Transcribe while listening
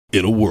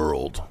In a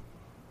world,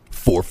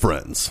 4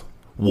 friends,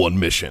 1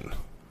 mission,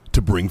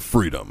 to bring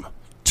freedom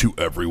to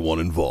everyone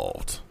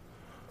involved.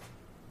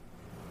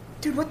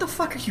 Dude, what the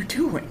fuck are you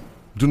doing?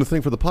 Doing a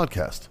thing for the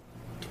podcast.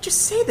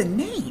 Just say the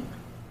name.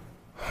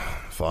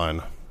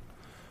 Fine.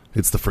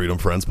 It's the Freedom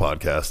Friends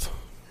Podcast.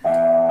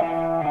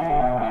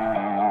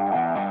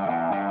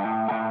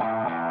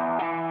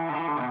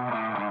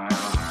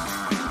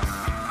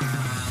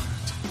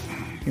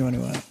 You want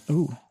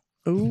to,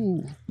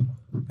 ooh.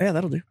 Yeah,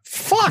 that'll do.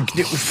 Fuck,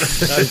 dude.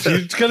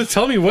 You gotta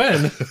tell me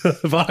when.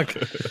 Fuck.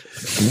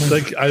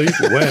 Like,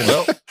 when?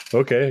 Well,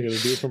 okay, I gotta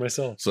do it for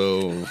myself.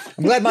 So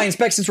I'm glad my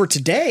inspections were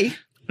today.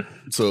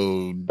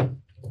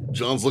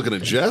 John's looking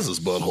at Jazz's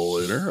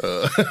butthole later.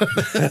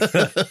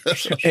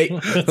 Hey,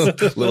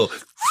 Little.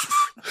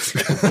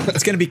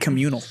 it's going to be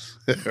communal.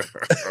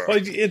 Well,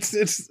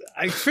 it's.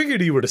 I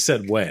figured he would have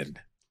said when.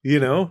 You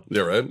know.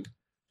 Yeah, right.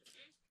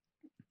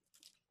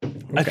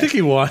 I think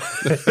he won.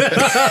 He's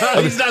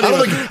not I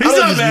don't think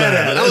he's mad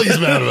at it. I don't think he's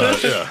mad about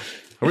it. Yeah.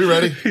 Are we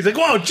ready? He's like,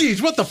 "Whoa,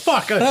 geez, what the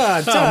fuck?" It's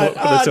no,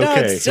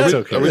 okay. it's just-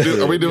 It's okay.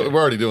 We're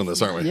already doing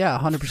this, aren't we? Yeah,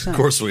 100%. Of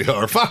course we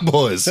are. Fuck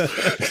boys.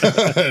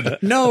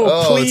 No,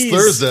 Oh, please. it's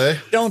Thursday.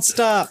 Don't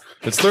stop.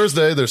 It's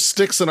Thursday. There's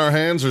sticks in our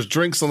hands. There's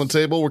drinks on the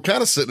table. We're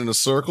kind of sitting in a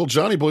circle.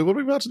 Johnny boy, what are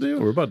we about to do?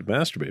 We're about to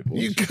masturbate.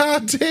 Boys. You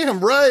goddamn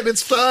right.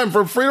 It's time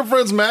for Freedom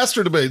Friends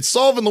Master Debate,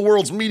 solving the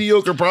world's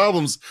mediocre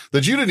problems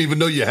that you didn't even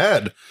know you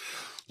had.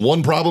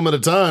 One problem at a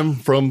time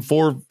from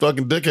 4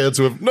 fucking dickheads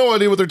who have no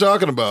idea what they're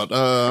talking about.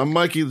 I'm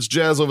Mikey. There's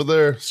Jazz over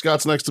there.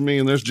 Scott's next to me,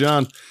 and there's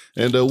John.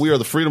 And we are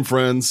the Freedom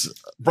Friends.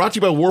 Brought to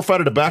you by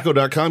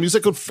warfightertobacco.com. Use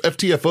that code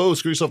FTFO.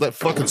 Screw yourself that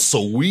fucking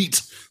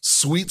sweet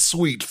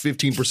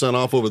 15%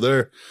 off over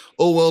there.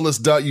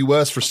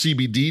 OWellness.us for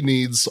CBD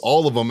needs.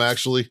 All of them,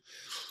 actually.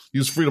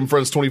 Use Freedom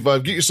Friends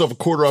 25. Get yourself a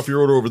quarter off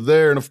your order over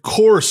there. And, of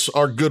course,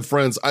 our good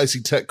friends,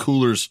 Icy Tech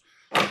Coolers.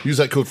 Use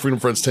that code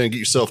FreedomFriends10. Get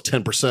yourself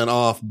 10%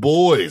 off.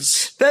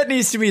 Boys. That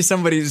needs to be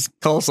somebody's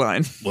call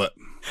sign. What?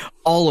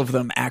 All of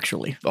them,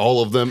 actually.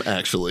 All of them,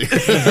 actually.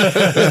 That's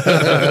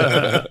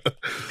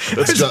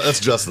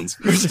Justin's.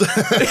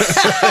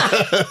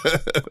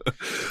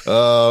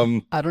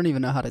 I don't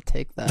even know how to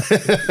take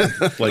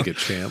that. Like a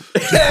champ.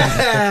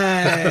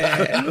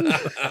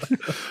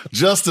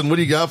 Justin, what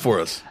do you got for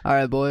us? All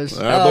right, boys.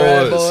 All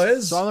right,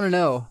 boys. So I want to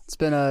know. It's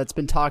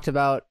been talked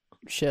about.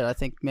 Shit, I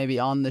think maybe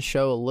on the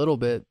show a little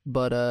bit.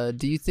 But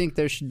do you think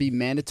there should be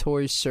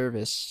mandatory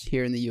service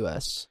here in the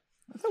U.S.?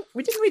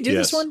 Didn't we do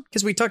this one?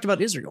 Because we talked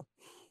about Israel.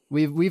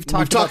 We've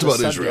talked about about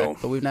the Israel,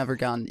 subject, but we've never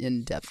gone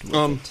in depth with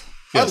it.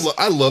 Yes.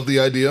 I love the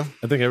idea.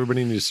 I think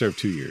everybody needs to serve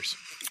 2 years.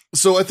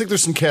 So I think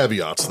there's some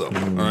caveats, though.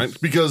 All right.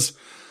 Because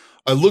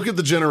I look at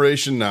the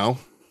generation now,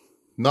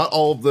 not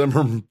all of them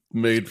are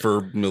made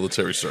for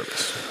military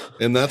service.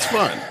 And that's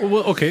fine.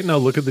 Well, okay. Now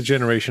look at the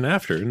generation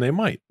after, and they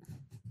might.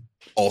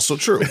 Also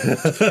true.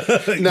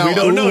 Now, we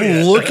don't know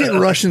yet. Look at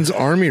Russian's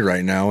army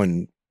right now,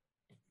 and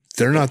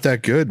they're not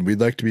that good. We'd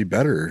like to be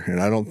better, and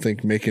I don't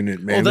think making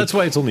it. Well, that's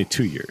why it's only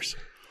 2 years.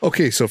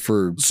 Okay. So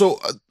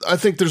I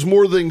think there's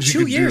more things you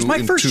 2 could years. do. My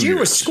in first 2 year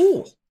was years.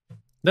 school.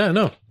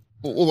 No.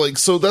 Well,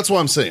 so that's what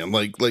I'm saying.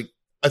 Like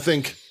I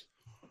think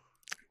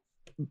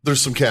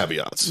there's some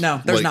caveats.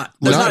 No, there's not.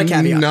 There's not a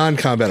caveat.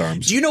 Non-combat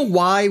arms, Do you know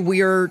why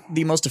we are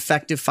the most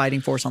effective fighting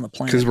force on the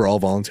planet? because we're all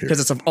volunteer. Because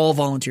it's an all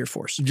volunteer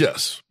force.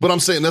 Yes, but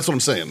that's what I'm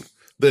saying.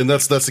 Then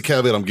that's the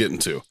caveat I'm getting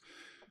to.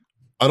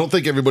 I don't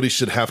think everybody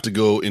should have to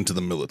go into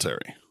the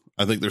military.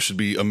 I think there should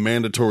be a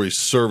mandatory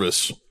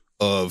service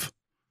of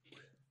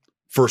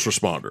first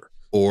responder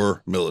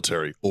or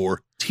military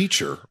or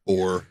teacher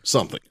or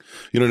something.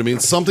 You know what I mean?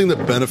 Something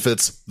that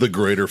benefits the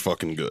greater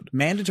fucking good.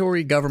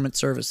 Mandatory government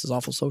service is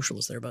awful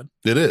socialist there, bud.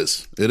 It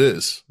is.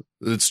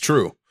 It's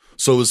true.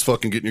 So is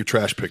fucking getting your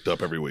trash picked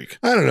up every week.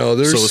 I don't know.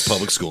 So is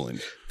public schooling.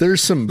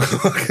 There's some.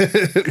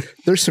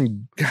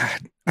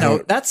 God.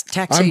 No, that's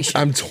taxation.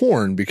 I'm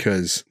torn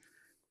because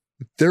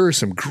there are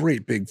some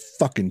great big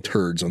fucking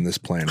turds on this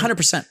planet,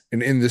 100%.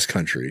 and in this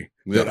country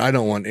that I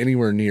don't want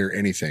anywhere near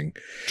anything.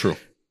 True.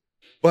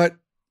 But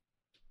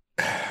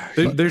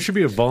There should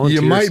be a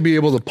volunteer. you might be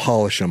able to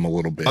polish them a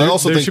little bit. I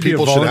also there think should be a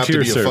people should have to be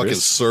volunteer a fucking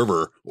service.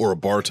 server or a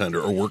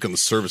bartender or work in the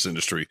service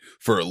industry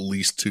for at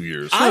least 2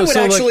 years. I would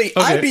so, like, actually,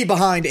 okay. I'd be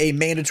behind a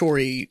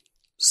mandatory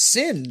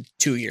sin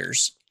 2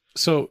 years.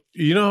 So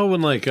you know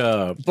when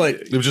But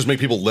It would just make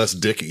people less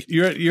dicky.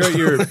 you're at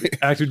your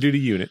active duty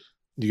unit,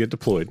 you get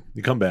deployed,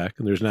 you come back,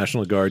 and there's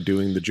National Guard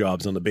doing the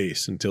jobs on the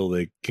base until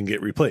they can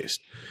get replaced.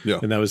 Yeah.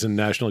 And that was in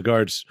National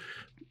Guard's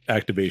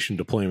activation,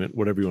 deployment,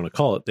 whatever you want to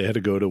call it. They had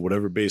to go to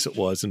whatever base it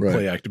was and Right.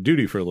 play active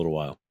duty for a little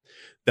while.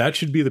 That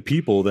should be the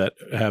people that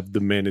have the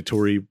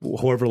mandatory,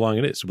 however long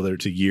it is, whether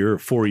it's a year or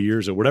 4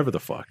 years or whatever the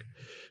fuck.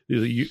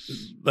 You,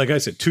 like I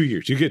said, 2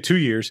 years. You get 2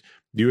 years.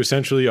 You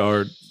essentially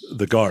are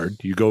the guard.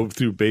 You go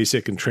through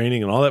basic and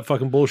training and all that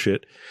fucking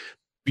bullshit,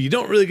 but you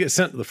don't really get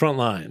sent to the front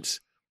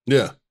lines.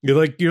 Yeah. You're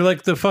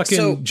like the fucking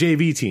So-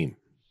 JV team.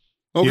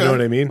 Okay. You know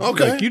what I mean?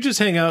 Okay. Like you just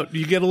hang out,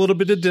 you get a little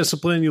bit of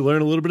discipline, you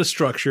learn a little bit of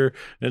structure,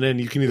 and then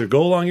you can either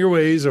go along your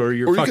ways or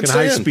you're Or you can fucking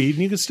stay high in. speed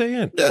and you can stay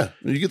in. Yeah,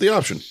 you get the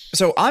option.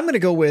 So I'm going to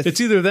go with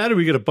It's either that or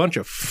we get a bunch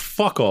of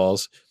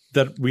fuck-alls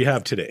that we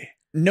have today.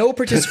 no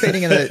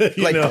participating in the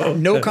You like know?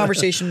 no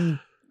conversation,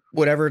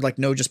 whatever, like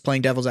no just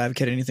playing devil's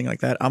advocate, anything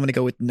like that. I'm going to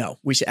go with no.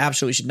 We should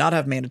not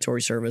have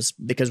mandatory service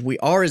because we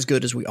are as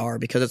good as we are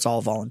because it's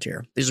all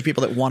volunteer. These are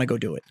people that want to go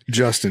do it.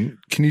 Justin,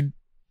 can you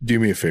do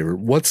me a favor?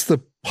 What's the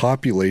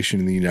population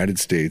in the United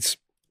States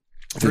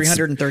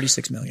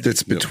 336 million.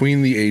 that's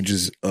between the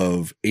ages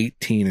of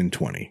 18 and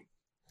 20?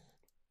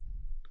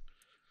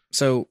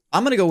 So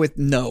I'm going to go with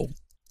no.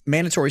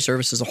 Mandatory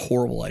service is a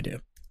horrible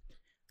idea.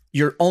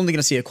 You're only going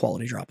to see a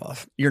quality drop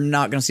off. You're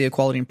not going to see a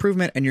quality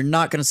improvement, and you're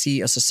not going to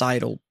see a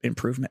societal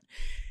improvement.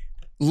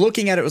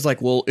 Looking at it was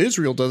like, well,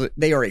 Israel does it.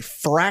 They are a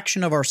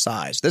fraction of our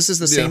size. This is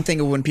the same thing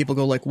of when people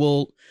go like,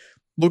 well,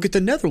 look at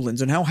the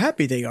Netherlands and how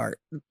happy they are.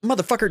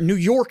 Motherfucker, New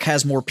York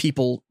has more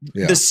people.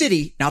 Yeah. The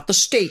city, not the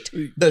state.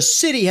 The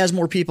city has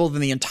more people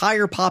than the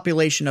entire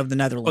population of the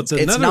But Netherlands. the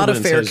It's Netherlands not a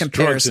fair has drugs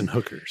comparison. and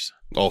hookers.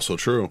 Also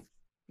true.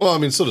 Well, I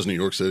mean, so does New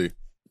York City.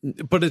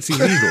 But it's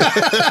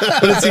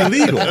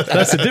illegal.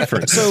 That's the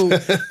difference. So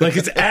Like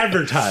it's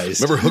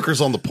advertised. Remember Hookers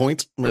on the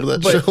Point? Remember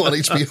that show on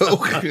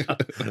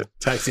HBO?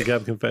 Taxi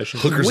cab confession.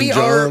 Hookers we and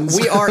are Johns.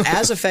 we are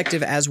as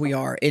effective as we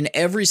are in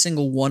every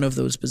single one of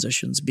those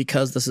positions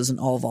because this is an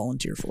all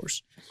volunteer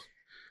force.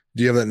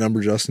 Do you have that number,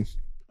 Justin?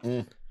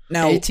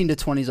 Now 18 to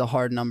 20 is a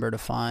hard number to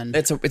find.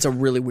 it's a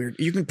really weird.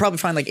 You can probably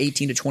find like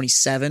 18 to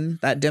 27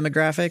 that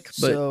demographic,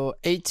 but So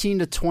 18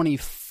 to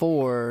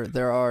 24,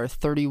 there are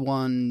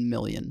 31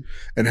 million.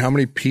 And how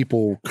many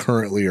people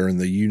currently are in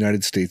the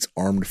United States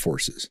Armed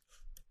Forces?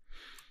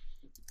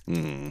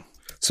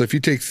 So if you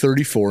take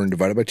 34 and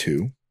divide it by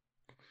 2,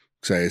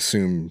 because I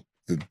assume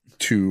the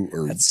 2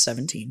 or that's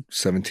 17.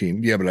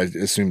 17. Yeah, but I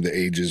assume the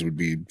ages would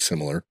be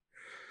similar.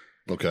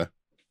 Okay.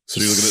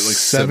 So you're looking at like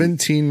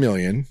 17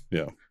 million.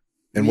 Yeah.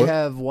 And we what?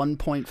 have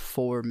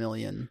 1.4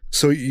 million.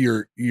 So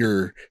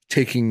you're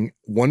taking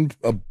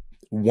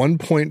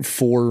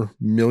 1.4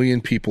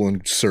 million people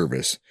in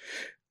service,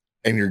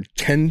 and you're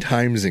 10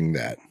 timesing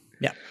that.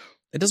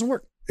 It doesn't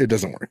work. It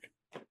doesn't work.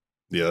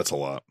 Yeah, that's a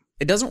lot.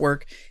 It doesn't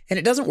work, and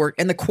it doesn't work,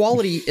 and the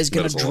quality is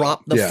going That to is a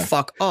drop the Yeah.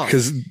 fuck off.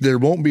 Because there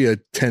won't be a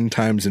 10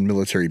 times in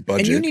military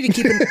budget. And you need to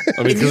keep in, I mean,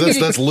 and you because need to-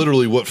 that's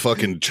literally what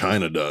fucking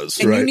China does.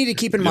 and you Right. need to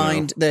keep in You know.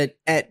 mind that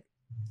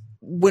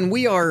when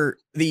we are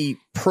the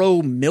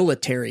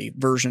pro-military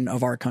version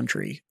of our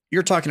country,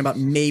 you're talking about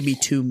maybe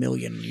 2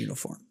 million in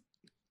uniform.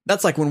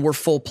 That's like when we're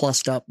full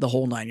plussed up the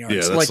whole 9 yards.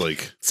 Yeah, that's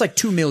like it's like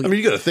 2 million. I mean,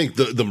 you got to think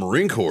the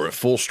Marine Corps at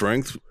full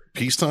strength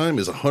peacetime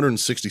is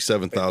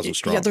 167,000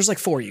 strong. yeah, there's like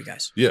 4 of you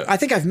guys. Yeah. I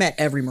think I've met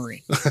every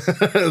Marine.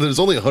 There's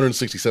only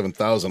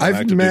 167,000 on I've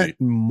active met duty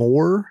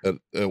more at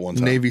one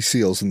time. Navy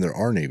SEALs than there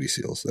are Navy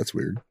SEAls. That's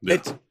weird.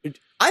 Yeah.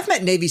 I've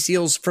met Navy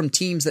SEAls from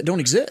teams that don't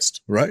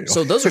exist. Right.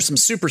 So those are some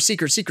super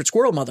secret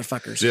squirrel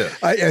motherfuckers. Yeah.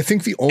 I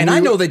think the only And I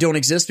know they don't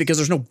exist because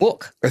there's no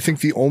book. I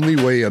think the only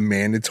way a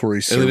mandatory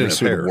they didn't service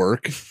have would hair.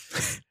 work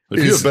If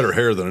you Is- have better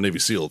hair than a Navy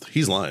SEAL,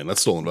 he's lying. That's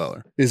stolen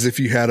valor. is if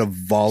you had a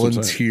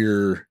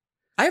volunteer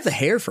I have the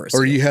hair for a or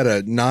SEAL. you had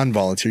a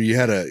non-volunteer, you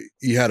had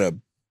a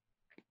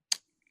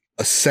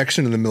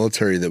section of the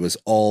military that was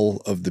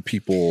all of the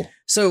people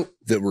So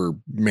that were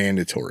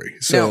mandatory.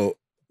 So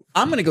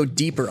I'm going to go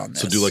deeper on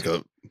this. So do like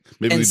a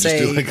maybe And we just do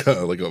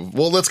say- like a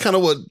well, that's kind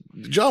of what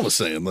John was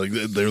saying. Like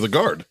they're the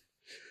guard.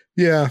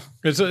 yeah,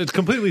 It's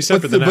completely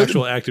separate the- than but-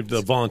 actual active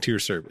the volunteer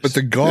service. but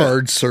the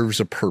guard serves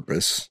a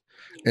purpose,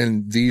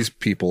 and these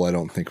people I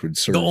don't think would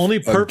serve the only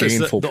a purpose that,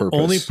 gainful the purpose.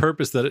 only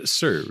purpose that it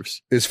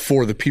serves is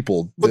for the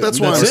people. But that's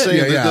why I'm That's it.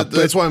 saying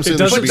that's why I'm saying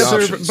there should doesn't be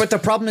serve- options. But the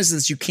problem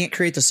is you can't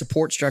create the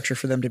support structure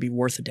for them to be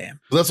worth a damn.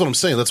 That's what I'm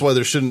saying. That's why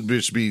there shouldn't be,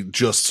 it should be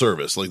just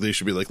service. Like they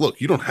should be like, look,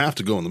 you don't have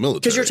to go in the military.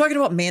 Because you're talking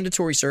about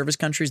mandatory service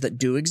countries that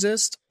do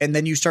exist, and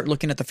then you start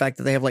looking at the fact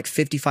that they have like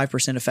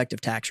 55%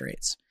 effective tax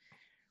rates.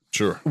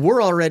 Sure.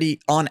 We're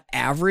already on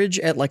average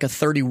at like a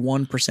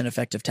 31%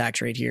 effective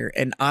tax rate here,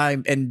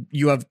 and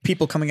you have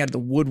people coming out of the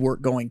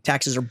woodwork going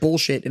taxes are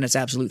bullshit and it's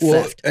absolute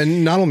theft.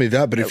 and not only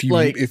that, but if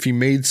Like- you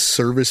made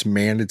service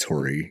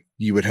mandatory,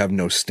 you would have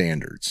no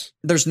standards.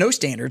 There's no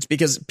standards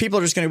because people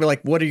are just going to be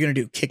like, "What are you going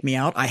to do? Kick me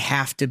out? I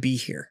have to be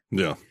here."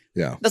 Yeah.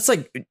 Yeah, That's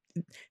like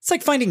it's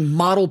like finding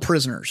model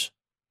prisoners.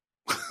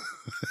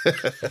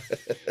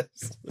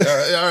 All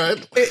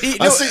right. You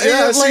I know, see,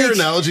 I see your like-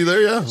 analogy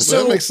there. Yeah.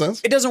 So that makes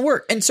sense. It doesn't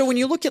work. And so when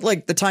you look at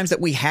like the times that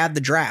we had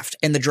the draft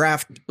and the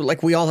draft,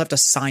 like we all have to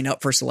sign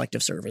up for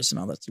selective service and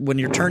all that. When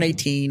you turn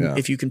 18, Yeah.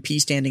 if you can pee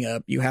standing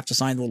up, you have to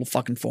sign the little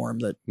fucking form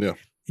that. Yeah.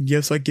 And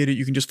yes, I get it.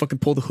 You can just fucking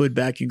pull the hood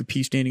back. You can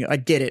pee standing up. I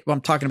get it. But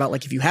I'm talking about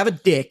like if you have a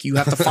dick, you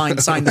have to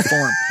sign the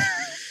form.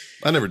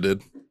 I never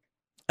did.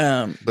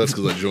 Um, That's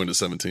because I joined at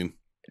 17.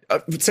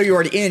 So you're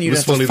already in. You It's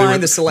just have to funny,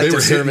 find the selective they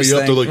were hitting service me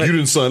up. thing. They're like, you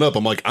didn't sign up.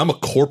 I'm like, I'm a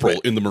corporal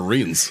in the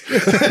Marines.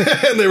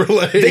 And they were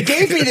like, they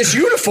gave me this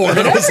uniform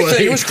and I was everything. like-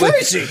 It was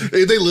crazy.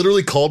 They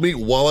literally called me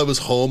while I was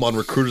home on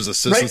recruiter's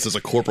assistance Right. as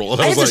a corporal.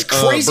 And I I have was this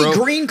like, crazy bro.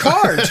 green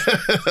card.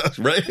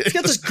 Right? It's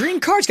got this green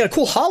card. It's got a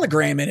cool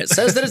hologram in it. It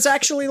says that it's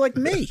actually like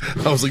me.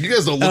 I was like, you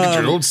guys don't look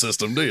at your own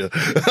system, do you?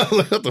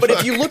 What the But fuck?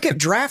 if you look at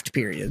draft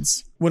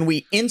periods, when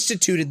we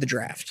instituted the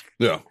draft,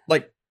 yeah.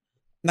 like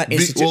not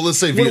instituted. Well, let's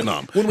say when-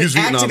 Vietnam. When we Use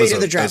Vietnam activated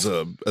as, the draft,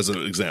 as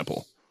an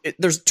example.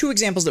 there's two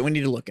examples that we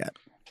need to look at.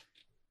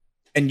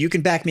 And you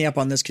can back me up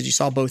on this because you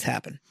saw both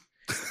happen.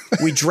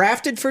 We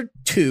drafted for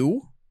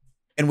 2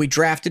 and we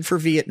drafted for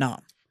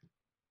Vietnam.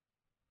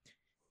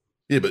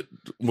 Yeah, but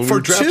when For we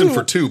were drafting 2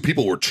 for 2,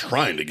 people were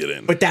trying to get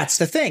in. But that's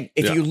the thing.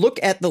 If Yeah. you look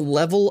at the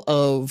level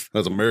of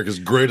That's America's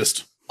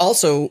greatest.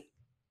 also,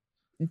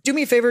 do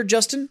me a favor,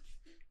 Justin.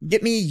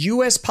 Get me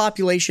U.S.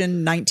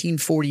 population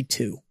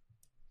 1942.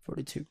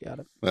 42, got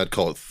it. I'd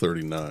call it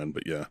 39,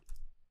 but yeah.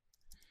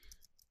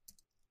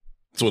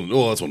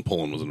 That's when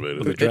Poland was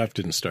invaded. The draft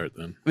didn't start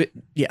then.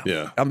 Yeah.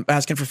 Yeah. I'm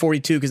asking for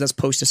 42 because that's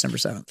post December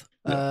 7th.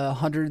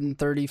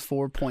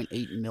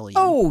 134.8 million.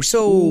 Oh,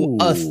 so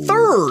a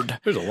third.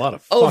 There's a lot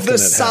of Of fucking the that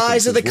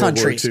size of happened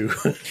the since World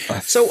War country.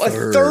 II. So a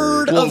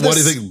third Well, of why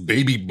do the you think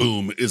baby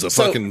boom is a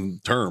So, fucking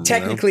term?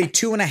 technically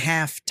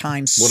 2.5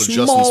 times You know? One of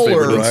Justin's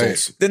favorite smaller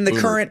insults. than the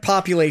Boomer. current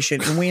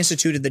population when we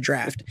instituted the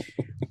draft.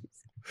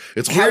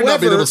 It's weird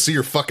not being However- able to see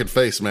your fucking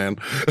face, man.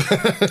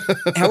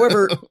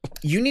 However,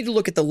 you need to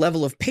look at the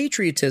level of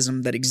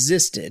patriotism that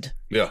existed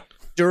Yeah.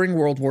 during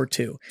World War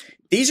II.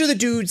 These are the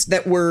dudes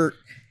that were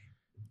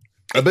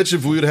I bet you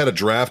if we would have had a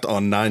draft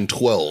on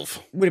 9/12,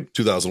 would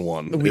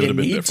 2001, it we would have didn't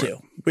been need different.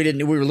 to. We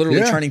didn't. We were literally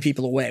Yeah. turning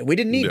people away. We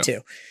didn't need Yeah.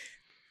 to.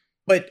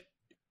 But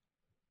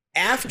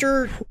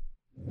after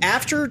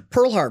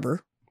Pearl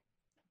Harbor,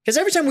 because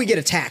every time we get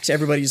attacked,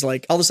 everybody's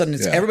like, all of a sudden,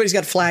 Yeah. everybody's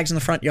got flags in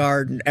the front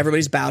yard and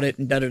everybody's about it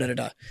and da da da da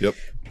da. Yep.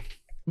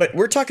 But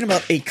we're talking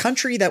about a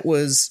country that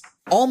was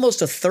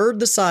almost a third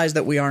the size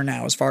that we are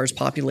now, as far as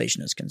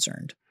population is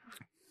concerned.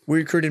 We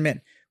recruited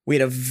men. We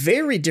had a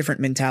very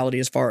different mentality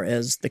as far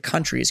as the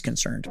country is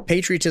concerned.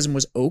 Patriotism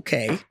was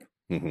okay.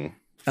 hmm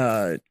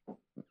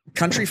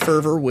Country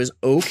fervor was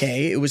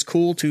okay. It was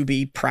cool to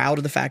be proud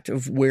of the fact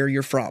of where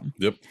you're from.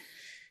 Yep.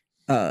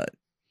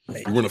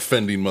 You weren't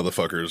offending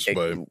motherfuckers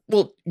by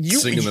Well,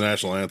 singing the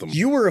national anthem.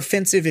 you were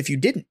offensive if you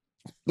didn't.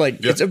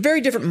 Like, Yeah. it's a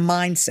very different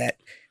mindset.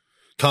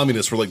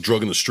 Communists were like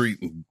drugging the street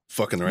and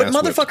fucking their But ass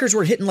whipped. motherfuckers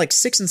were hitting like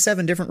 6 and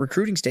 7 different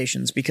recruiting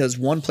stations because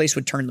one place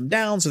would turn them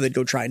down, so they'd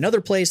go try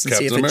another place and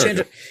see if Captain it changed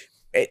America.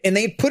 it. And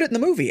they put it in the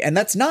movie, and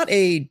that's not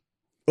it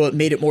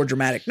made it more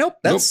dramatic. Nope,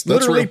 that's Nope,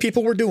 that's literally real.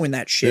 people were doing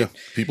that shit. Yeah.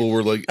 People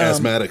were like,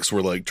 asthmatics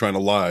were like trying to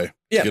lie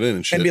Yeah, to get in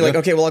and shit. and be Yeah. like,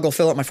 okay, well, I'll go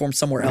fill out my form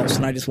somewhere else,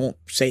 and I just won't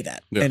say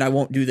that, Yeah. and I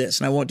won't do this,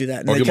 and I won't do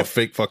that. And I'll they give them a kept-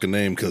 fake fucking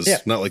name because Yeah.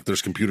 not like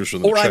there's computers for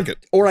them to check it.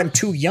 or I'm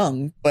too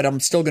young, but I'm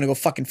still going to go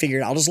fucking figure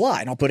it out. I'll just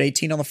lie and I'll put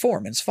 18 on the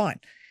form and it's fine.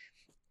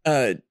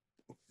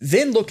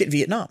 Then look at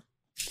Vietnam.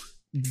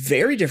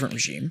 Very different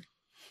regime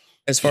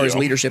as far as Yeah.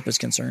 leadership is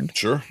concerned.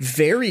 Sure.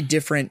 Very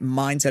different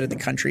mindset of the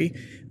country.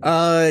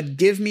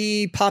 Give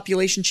me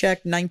population check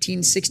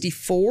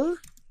 1964.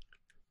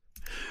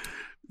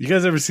 You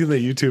guys ever seen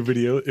that YouTube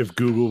video? If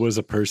Google was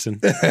a person,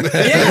 Yeah.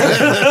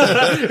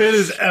 it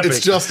is epic. It's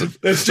Justin.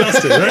 It's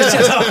Justin,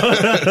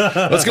 right?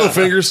 Let's go,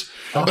 fingers.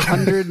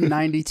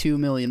 192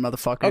 million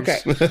motherfuckers. Okay.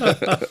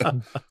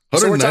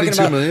 So we're talking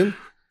 192 about- million?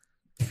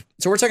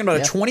 So we're talking about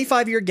Yeah. a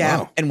 25-year gap,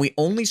 Wow. and we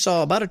only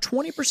saw about a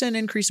 20%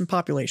 increase in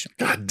population.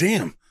 God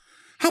damn.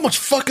 How much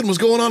fucking was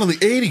going on in the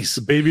 80s?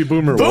 Baby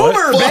boomer,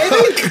 Boomer, baby!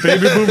 what?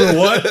 Baby boomer,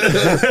 what?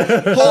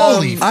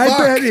 Holy fuck. I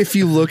bet if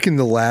you look in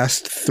the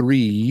last 3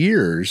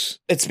 years,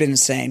 It's been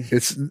insane.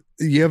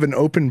 you have an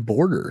open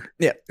border.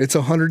 Yeah. It's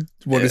 100.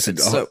 What is it?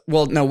 So,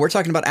 well, no, we're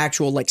talking about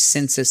actual like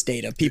census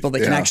data. People that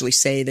can Yeah. actually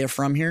say they're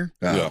from here.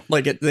 Yeah.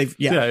 Like they've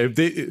Yeah, if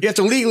You have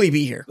to legally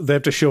be here. they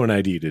have to show an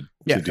ID to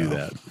Yeah. do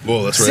that.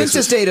 Whoa, that's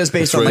Census racist. data is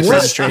based That's on like racist.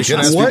 registration. You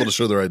can't ask What? people to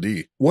show their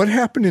ID. What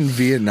happened in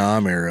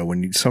Vietnam era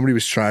when somebody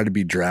was trying to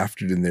be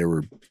drafted and they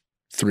were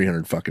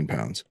 300 fucking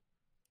pounds?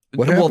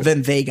 What Well, happened?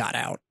 then they got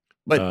out.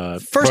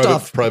 But first Private,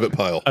 off, private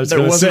pile. I was There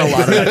gonna wasn't say, a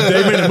lot of that.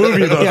 They made a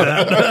movie about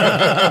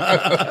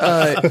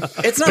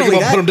it's not Pick only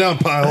him up, put him that. down,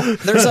 pile.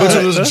 There's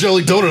There's a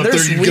jelly donut up there.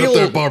 There's You get up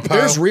there, real, bar pile.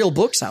 there's real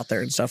books out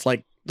there and stuff.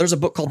 Like there's a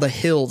book called The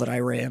Hill that I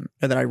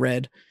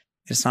read.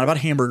 It's not about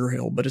Hamburger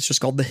Hill, but it's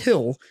just called The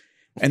Hill.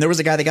 And there was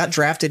a guy that got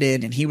drafted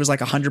in, and he was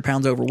like 100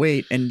 pounds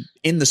overweight. And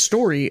in the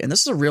story, and this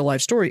is a real life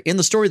story, in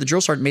the story, the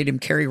drill sergeant made him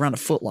carry around a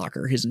Foot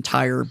Locker his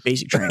entire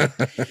basic training,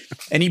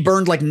 and he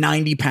burned like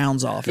 90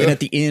 pounds off. And at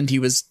the end,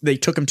 they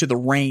took him to the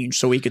range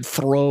so he could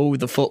throw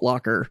the Foot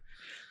Locker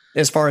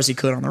as far as he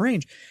could on the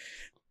range.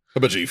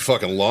 I bet you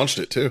fucking launched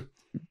it too.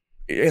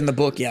 In the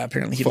book, yeah,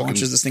 apparently he Fucking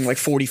launches this thing like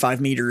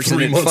 45 meters. 3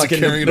 and it months of fucking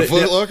carrying a but-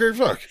 Foot Locker?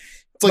 Fuck.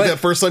 It's like But- that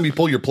first time you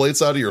pull your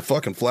plates out of your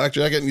fucking flak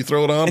jacket and you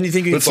throw it on. And you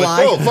think you It's can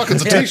like, fly? oh, fuck,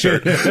 it's a Yeah.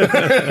 t-shirt.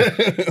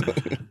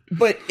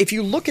 But if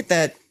you look at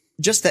that,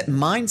 just that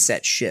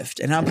mindset shift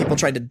and how people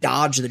tried to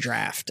dodge the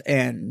draft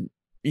and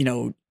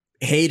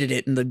hated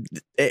it and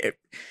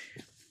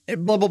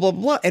blah, blah, blah,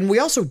 blah. And we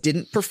also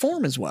didn't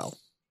perform as well.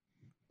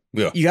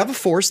 Yeah. You have a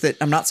force that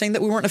I'm not saying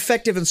that we weren't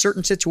effective in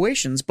certain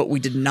situations, but we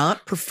did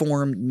not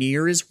perform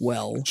near as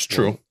well It's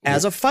true.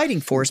 as a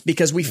fighting force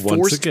because we Once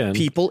forced again.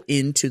 people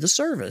into the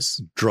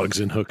service. Drugs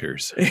and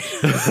hookers.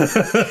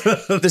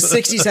 The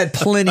 60s had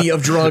plenty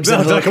of drugs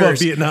and Talk about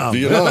hookers. Vietnam.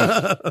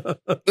 Vietnam.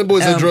 Them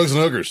boys had drugs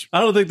and hookers. I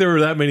don't think there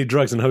were that many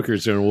drugs and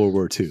hookers during World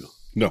War II.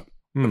 No.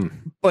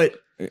 But,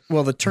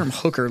 well, the term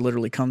hooker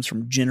literally comes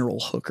from General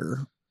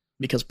Hooker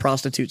because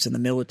prostitutes in the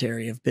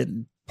military have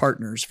been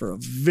partners for a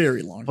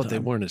very long But time. they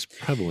weren't as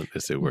prevalent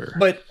as they were.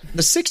 But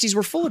the 60s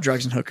were full of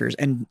drugs and hookers,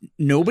 and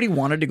nobody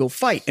wanted to go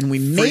fight. And we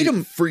made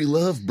them, free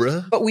love,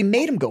 bruh. but we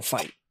made them go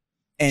fight.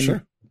 And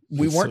Sure.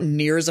 we weren't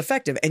near as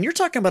effective. And you're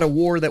talking about a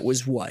war that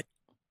was what?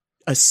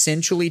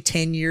 Essentially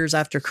 10 years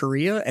after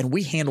Korea, and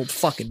we handled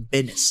fucking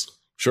business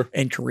Sure.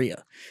 in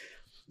Korea.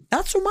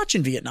 Not so much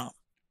in Vietnam.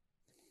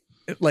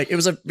 Like, it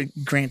was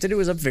granted, it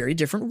was a very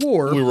different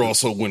war. We were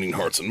also winning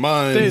hearts and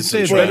minds They-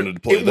 and they- trying to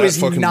play it that was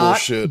fucking not,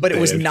 bullshit. but it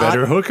was They had not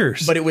better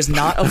hookers. But it was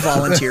not a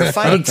volunteer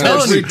fighting telling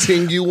force. you.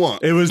 everything you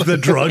want. It was the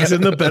drugs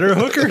and the better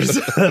hookers.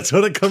 That's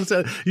what it comes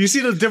to. You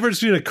see the difference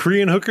between a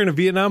Korean hooker and a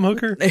Vietnam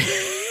hooker?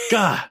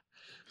 God,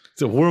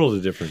 it's a world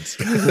of difference.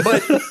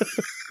 But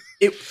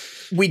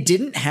we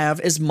didn't have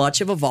as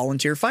much of a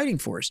volunteer fighting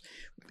force.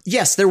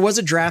 Yes, there was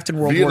a draft in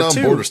World Vietnam War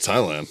II, borders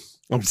Thailand.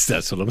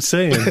 That's what I'm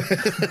saying.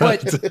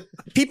 but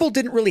people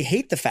didn't really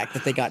hate the fact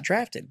that they got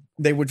drafted.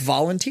 They would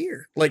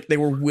volunteer, like they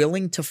were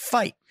willing to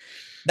fight.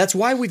 That's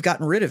why we've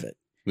gotten rid of it.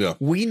 Yeah.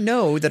 We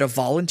know that a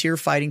volunteer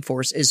fighting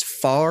force is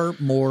far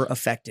more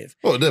effective.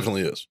 Oh, it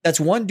definitely is. That's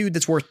one dude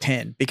that's worth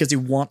 10 because he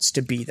wants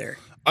to be there.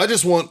 I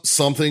just want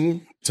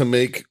something to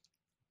make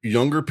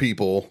younger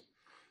people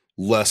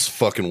less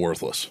fucking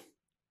worthless.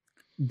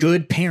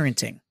 Good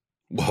parenting.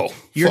 Well,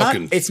 You're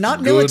fucking not, it's not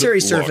good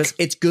military luck. service.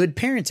 It's good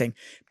parenting,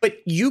 but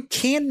you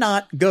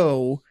cannot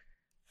go,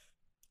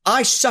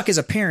 I suck as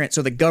a parent,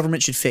 so the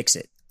government should fix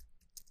it.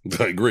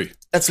 I agree.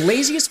 That's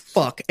lazy as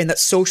fuck. And that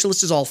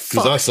socialist is all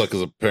Because I fuck. suck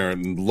as a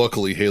parent, and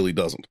luckily Haley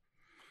doesn't.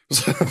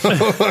 So,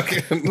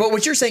 But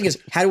what you're saying is,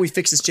 how do we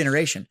fix this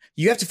generation?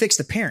 You have to fix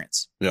the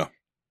parents. yeah.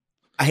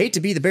 I hate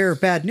to be the bearer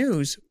of bad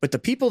news, but the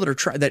people that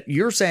are that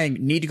you're saying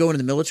need to go into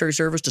the military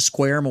service to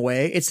square them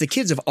away, it's the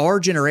kids of our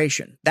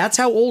generation. That's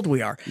how old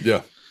we are.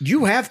 Yeah.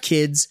 You have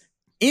kids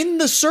in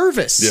the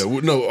service. Yeah.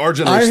 No, our I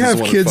generation.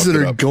 have kids that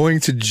are going. going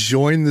to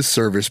join the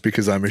service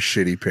because I'm a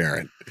shitty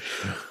parent.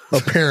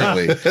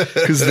 Apparently,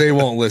 because they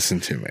won't listen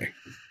to me.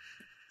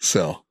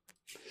 So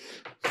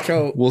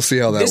So we'll see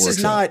how that this works.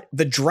 is not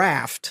the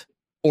draft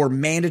or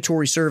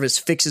mandatory service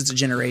fixes the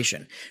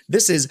generation.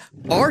 This is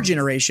our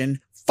generation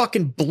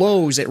fucking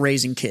blows at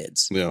raising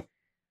kids. Yeah.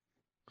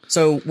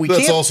 So we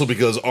That's can't. also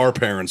because our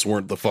parents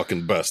weren't the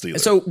fucking best either.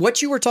 So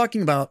what you were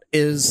talking about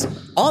is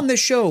on this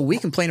show, we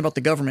complain about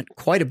the government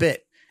quite a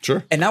bit.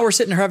 sure. And now we're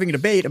sitting here having a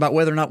debate about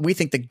whether or not we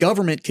think the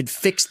government could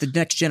fix the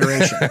next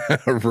generation.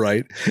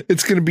 Right.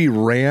 It's going to be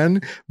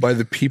ran by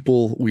the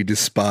people we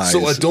despise.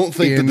 So I don't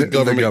think that in the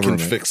government can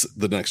fix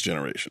the next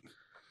generation.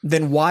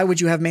 Then why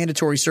would you have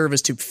mandatory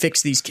service to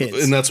fix these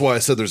kids? And that's why I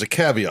said there's a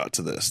caveat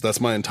to this.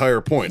 That's my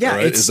entire point. yeah, all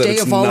right? it's stay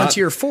a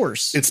volunteer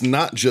force. It's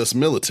not just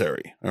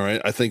military. All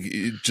right. I think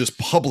just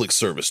public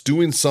service,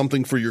 doing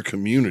something for your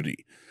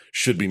community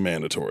should be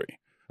mandatory.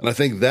 And I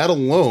think that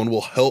alone will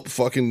help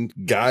fucking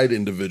guide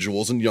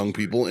individuals and young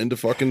people into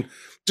fucking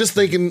just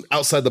thinking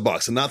outside the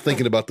box and not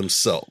thinking about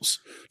themselves.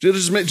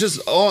 Just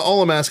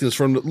all I'm asking is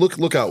from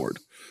look outward,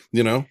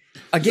 you know?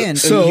 Again,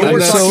 So, you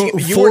were so talking,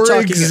 you were for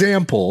talking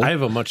example, I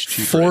have a much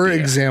cheaper for idea.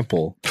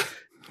 example,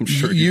 I'm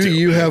sure you do.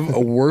 you have a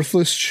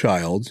worthless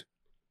child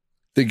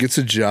that gets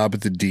a job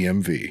at the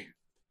DMV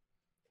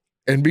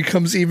and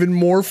becomes even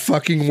more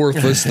fucking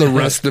worthless the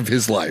rest of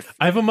his life.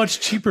 I have a much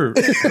cheaper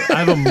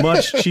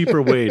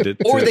way to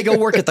or they go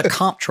work at the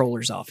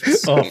comptroller's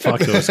office. oh fuck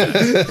those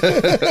guys.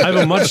 I have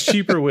a much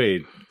cheaper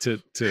way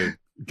to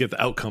get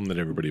the outcome that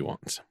everybody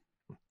wants.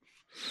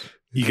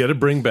 You got to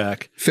bring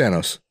back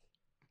Thanos.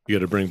 You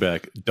got to bring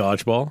back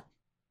Dodgeball,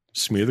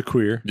 Smear the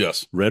Queer,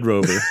 Yes. Red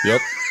Rover.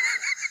 Yep.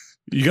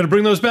 You got to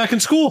bring those back in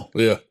school.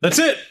 Yeah. That's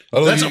it. I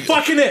don't That's think you-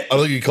 fucking it. I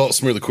don't think you call it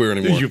smear the queer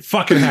anymore. You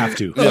fucking have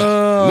to.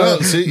 No,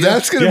 see, yeah.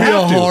 That's going to You be a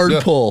have to. hard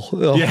Yeah. pull.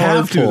 A You hard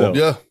have to, pull. though.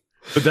 Yeah.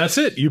 But that's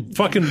it. You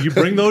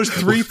bring those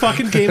 3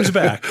 fucking games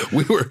back,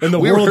 We were and the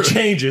we world were,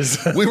 changes.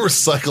 We were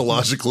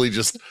psychologically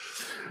just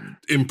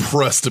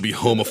impressed to be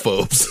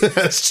homophobes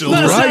as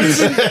children.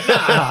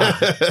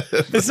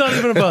 It's not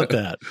even about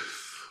that.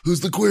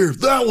 Who's the queer?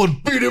 That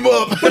one beat him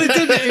up. But it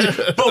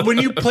didn't. But when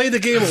you play the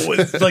game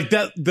with like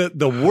that,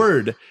 the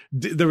word,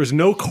 there was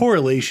no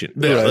correlation.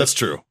 Yeah, that's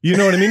true. You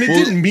know what I mean? It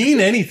didn't mean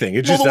anything.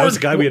 It just the that word- was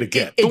the guy we had to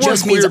get. It The word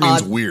just means queer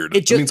means odd. weird.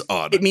 It It means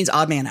odd. It means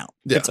odd man out.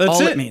 Yeah. That's That's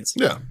all it. it means.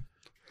 Yeah.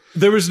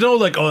 There was no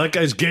like, oh, that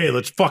guy's gay.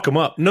 Let's fuck him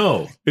up.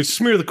 No, it's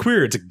Smear the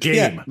Queer. It's a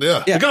game.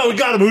 Yeah. Yeah. Like, oh, we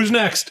got him. Who's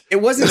next? It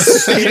wasn't.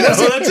 You know,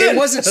 that's It it.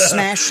 wasn't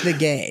smash the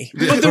gay.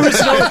 But there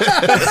was no.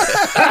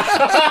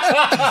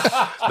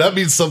 That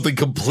means something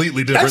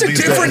completely different That's a these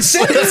different days.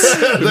 sentence.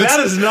 That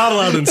is not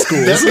allowed in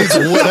schools. That means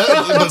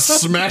but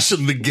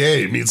smashing the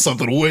gay means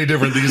something way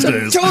different these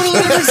days.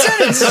 Totally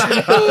different sentence.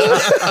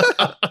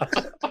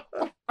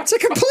 It's a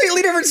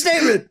completely different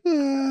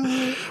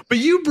statement. But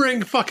you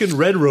bring fucking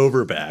Red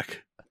Rover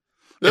back.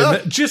 Yeah.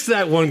 And just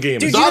that one game.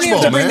 Dude, is you don't even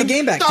have to Dodgeball, bring the man.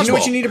 game back. You know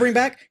what Dodgeball. you need to bring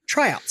back?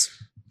 Tryouts.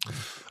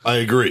 I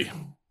agree.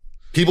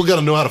 People got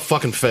to know how to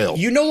fucking fail.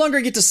 You no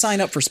longer get to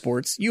sign up for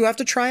sports. You have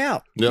to try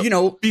out. Yep. You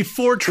know,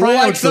 Before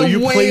tryouts, Like though, the you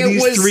way play it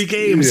these was- 3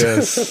 games.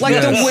 Yes. like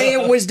the way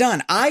it was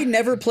done. I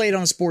never played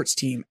on a sports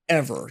team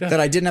ever that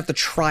I didn't have to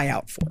try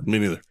out for. Me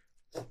neither.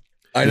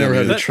 I never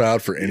had to that- try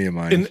out for any of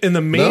mine. In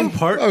the main No?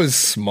 part, I was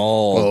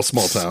small. Well,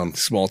 small town.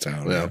 Small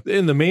town. Yeah.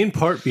 in the main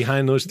part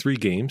behind those 3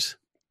 games,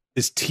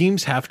 is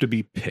teams have to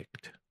be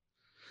picked.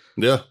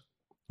 Yeah.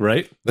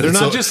 Right? And They're it's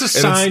not so- just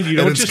and assigned. You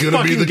don't and it's just gonna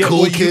fucking be the get cool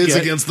what you kids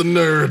get. against the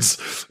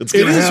nerds. It's It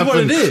gonna is happen. what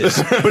it is,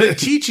 but it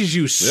teaches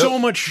you so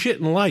much shit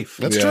in life.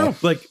 That's Yeah. true.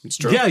 Like,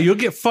 true. yeah, you'll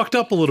get fucked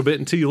up a little bit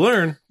until you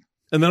learn,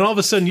 and then all of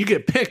a sudden you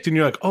get picked, and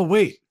you're like, oh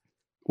wait,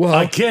 Well,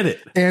 I get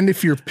it. and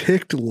if you're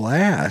picked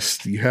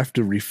last, you have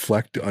to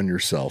reflect on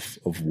yourself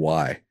of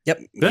why. Yep.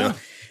 Yeah.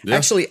 Yeah.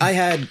 Actually, I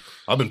had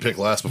I've been picked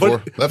last before.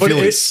 that but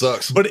feeling it-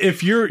 sucks. But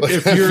if you're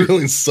that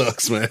feeling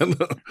sucks, man.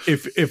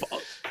 if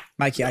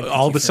Mikey. I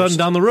all of a sudden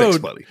down the Thanks,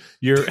 road buddy.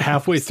 you're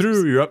halfway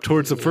through, you're up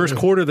towards the first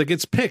quarter that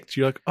gets picked,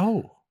 you're like,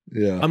 oh,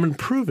 Yeah. I'm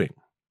improving.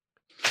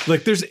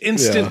 Like there's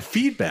instant Yeah.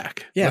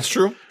 feedback. yeah. That's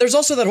true. There's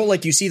also that whole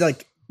like you see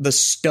like the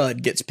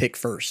stud gets picked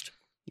first,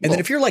 and then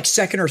if you're like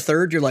second or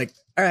third, you're like,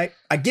 all right,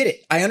 I get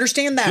it. I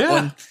understand that Yeah.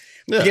 one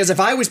Yeah. because if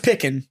I was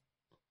picking,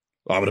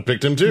 I would have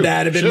picked him too.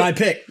 that'd have been Shit. my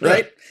pick, Yeah.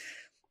 right?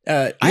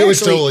 I I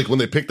always actually tell like when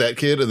they pick that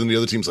kid, and then the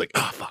other team's like,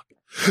 oh fuck.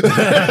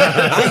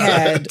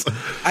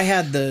 I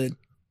had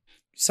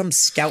some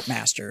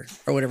scoutmaster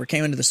or whatever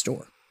came into the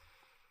store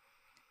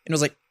and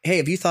was like, hey,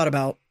 have you thought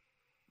about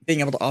being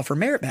able to offer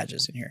merit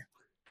badges in here?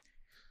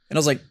 And I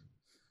was like,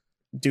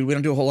 dude, we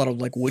don't do a whole lot of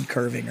like wood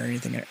curving or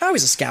anything. I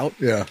was a scout,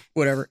 Yeah.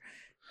 whatever.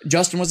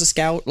 Justin was a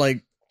scout,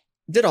 like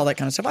did all that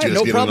kind of stuff. I Did had you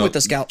guys no get problem in with on-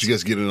 the scouts. Did you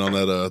guys get in on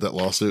that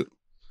lawsuit?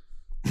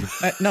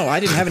 No, I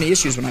didn't have any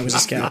issues when I was a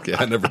scout. Okay,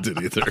 I never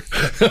did either.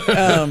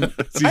 I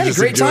had a just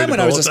great enjoyed time it when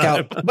the I was a whole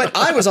scout, time. but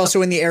I was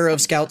also in the era of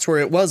scouts where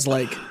it was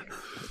like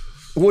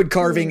wood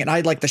carving, and I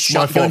had like the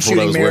fault shotgun for what I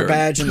shooting was merit wearing.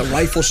 badge and the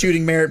rifle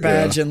shooting merit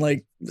badge, and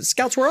like the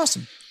scouts were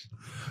awesome.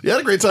 Yeah, I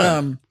had a great time.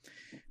 Um,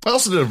 I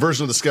also did a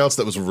version of the Scouts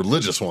that was a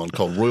religious one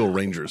called Royal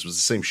Rangers. It was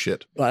the same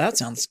shit. well, that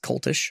sounds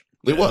cultish.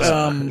 It was.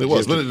 Um, it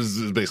was, but it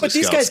was basically. But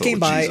these Scouts, guys though, came with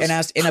by Jesus. and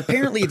asked, and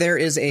apparently there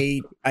is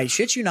I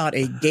shit you not,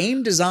 a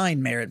game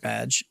design merit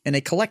badge and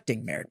a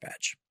collecting merit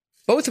badge,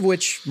 both of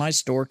which my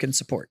store can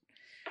support.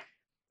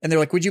 And they're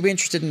like, would you be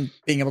interested in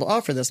being able to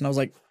offer this? And I was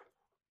like,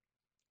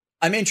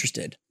 I'm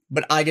interested,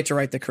 but I get to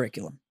write the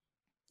curriculum.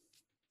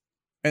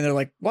 And they're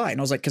like, why? And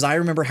I was like, because I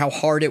remember how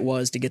hard it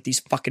was to get these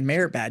fucking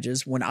merit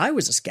badges when I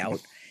was a scout.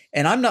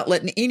 And I'm not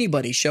letting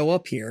anybody show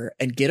up here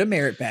and get a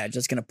merit badge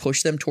that's going to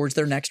push them towards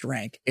their next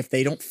rank if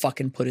they don't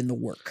fucking put in the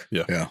work.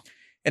 Yeah.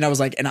 And I was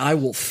like, and I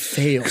will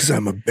fail. Because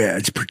I'm a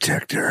badge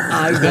protector.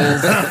 I will.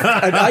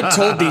 And I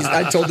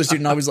told the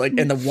student, I was like,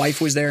 and the wife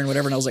was there and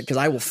whatever. And I was like, because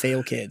I will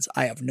fail kids.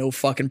 I have no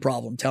fucking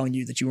problem telling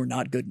you that you are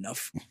not good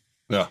enough.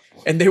 Yeah.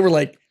 And they were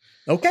like,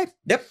 okay,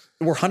 yep,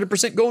 we're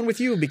 100% going with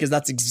you because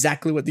that's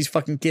exactly what these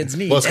fucking kids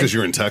need. Well, it's because And-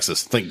 you're in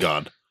Texas. Thank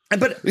God.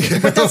 but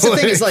that's the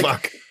thing is like,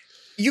 Fuck.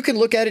 you can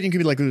look at it and you can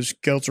be like, oh,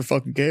 scouts are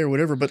fucking gay or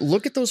whatever. But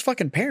look at those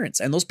fucking parents.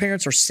 And those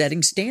parents are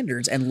setting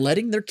standards and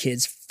letting their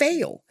kids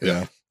fail.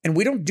 Yeah. And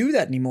we don't do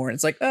that anymore. And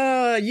it's like,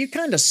 you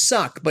kind of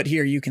suck, but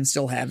here you can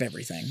still have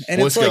everything. And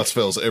Boy it's Scouts like,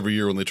 fails every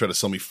year when they try to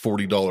sell me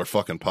 $40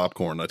 fucking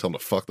popcorn. I tell them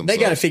to fuck they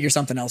themselves. got to figure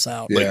something else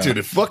out. Yeah. Like, dude,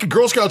 if fucking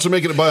Girl Scouts are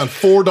making it by on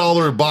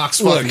 $4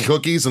 box fucking Look,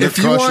 cookies and they're if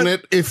you crushing want,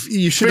 it, if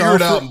you should figure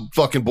it offer, out,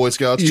 fucking Boy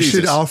Scouts. you Jesus.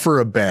 should offer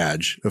a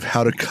badge of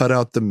how to cut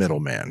out the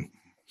middleman.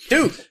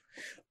 Dude,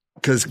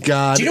 Because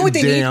God Do you know what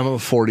they damn, a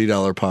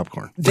 $40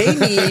 popcorn. they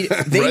need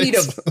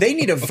Right? they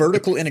need a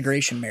vertical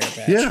integration merit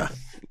badge. Yeah.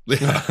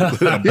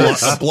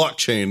 a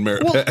blockchain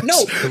merit Well, badge.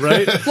 no,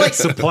 Right? Like-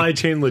 supply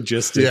chain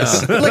logistics.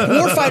 Yeah. like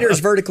Warfighter is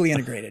vertically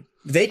integrated.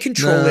 They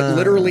control it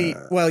literally.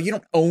 Well, you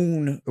don't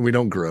own, We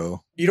don't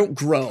grow. you don't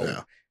grow,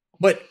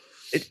 Yeah.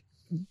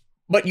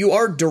 but you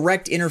are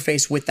direct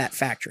interface with that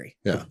factory.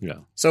 Yeah. Yeah.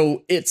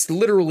 So it's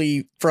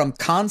literally from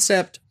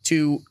concept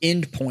to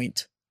end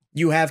point.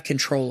 You have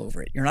control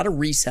over it. You're not a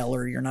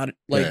reseller. You're not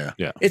like,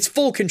 Yeah. it's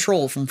full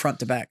control from front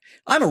to back.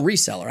 I'm a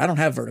reseller. I don't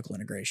have vertical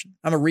integration.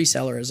 I'm a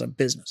reseller as a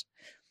business.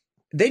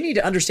 They need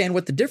to understand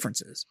what the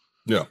difference is.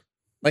 Yeah.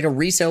 Like a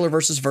reseller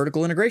versus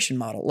vertical integration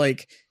model.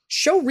 Like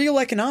show real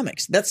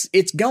economics.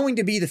 It's going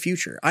to be the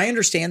future. I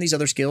understand these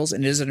other skills,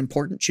 and is it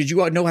important? Should you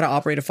know how to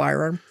operate a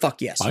firearm?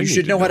 Fuck yes. I You need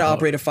should to know how to know how-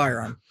 operate a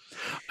firearm.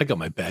 I got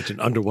my badge in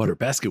underwater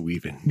basket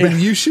weaving. But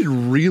you should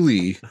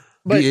really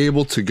But- be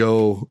able to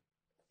go,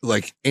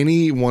 like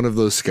any one of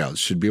those scouts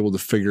should be able to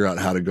figure out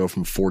how to go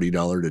from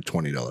 $40 to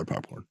 $20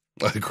 popcorn.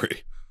 I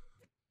agree.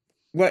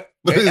 What?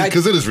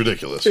 Because it is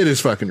ridiculous. It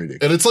is fucking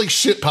ridiculous. And it's like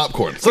shit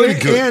popcorn. It's not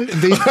even good. And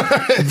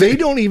they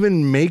don't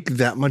even make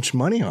that much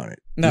money on it.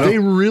 No. They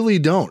really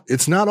don't.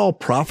 It's not all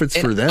profits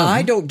for them.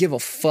 I don't give a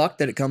fuck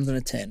that it comes in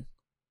a tin.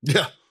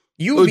 Yeah.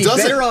 You would be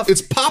doesn't. better off.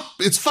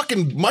 It's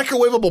fucking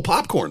microwavable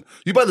popcorn.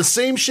 You buy the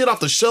same shit off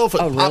the shelf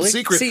at Oh, Pop really?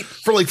 Secret See,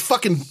 for like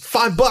fucking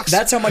 $5.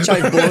 That's how much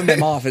I've blown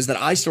them off. Is that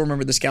I still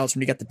remember the Scouts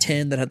when you got the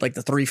tin that had like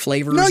the 3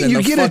 flavors. No, and you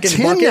the get a fucking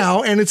tin bucket.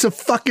 now, and it's a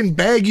fucking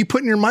bag you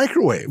put in your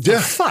microwave.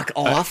 Yeah. Fuck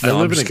off. I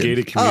live in a just kidding.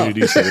 gated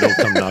community, so they don't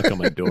come knock on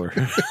my door.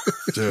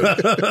 Dude.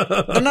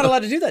 I'm not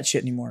allowed to do that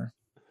shit anymore.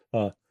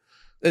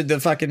 The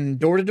fucking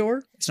door to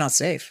door. It's not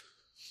safe.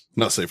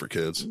 Not safe for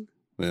kids.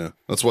 Yeah.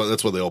 That's why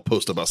they all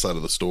post up outside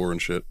of the store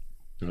and shit.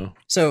 No.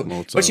 So,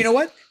 Well, it's, but you know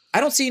what? I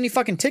don't see any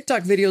fucking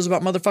TikTok videos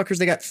about motherfuckers.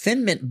 They got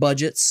Thin Mint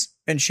budgets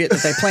and shit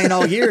that they plan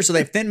all year. So they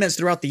have Thin Mints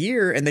throughout the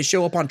year, and they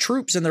show up on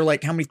Troops, and they're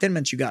like, "How many Thin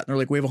Mints you got?" And they're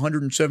like, "We have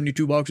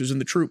 172 boxes in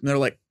the Troop." And they're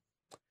like,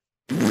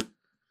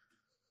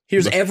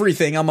 "Here's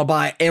everything. I'm gonna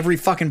buy every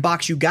fucking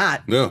box you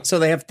got." Yeah. So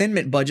they have Thin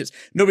Mint budgets.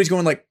 Nobody's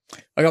going like,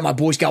 "I got my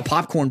Boy Scout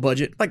popcorn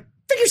budget." Like,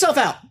 figure yourself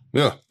out.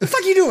 Yeah. The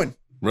fuck you doing?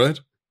 Right?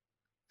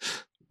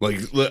 Like,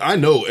 I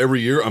know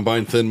every year I'm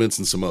buying Thin Mints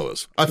and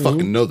Samoas. I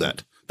fucking know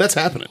that. That's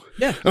happening.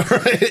 Yeah. All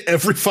right.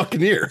 Every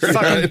fucking year. Fucking-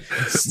 Right?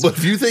 But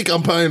if you think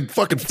I'm buying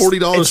fucking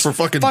 $40 for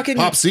fucking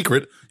Pop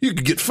Secret, you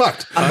could get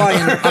fucked. I'm buying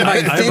I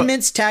have Thin a-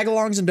 Mints,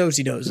 Tagalongs, and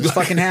Dosey Dos. It's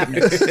fucking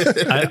happening.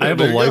 I have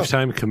There a you go.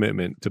 lifetime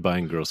commitment to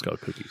buying Girl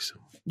Scout cookies.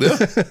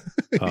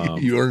 Yeah.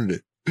 You earned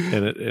it.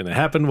 And it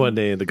happened one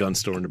day in the gun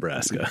store in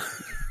Nebraska.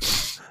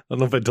 I don't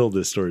know if I told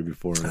this story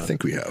before or I not.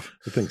 think we have.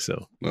 I think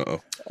so.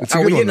 Uh-oh. It's a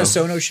Are good we one, getting a though.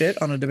 Sono shit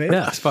on a debate?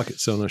 Yeah, fuck it.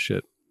 So no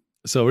shit.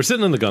 So we're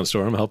sitting in the gun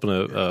store. I'm helping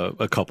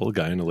a couple, a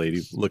guy and a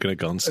lady, looking at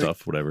gun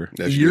stuff, whatever.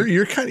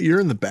 You're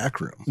in the back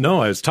room.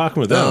 No, I was talking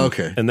with them. Oh,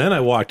 okay. And then I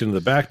walked into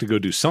the back to go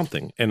do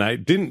something. And I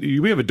didn't,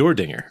 we have a door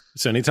dinger.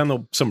 So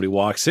anytime somebody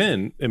walks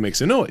in, it makes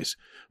a noise.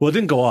 Well, it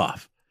didn't go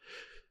off.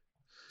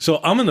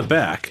 So I'm in the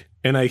back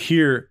and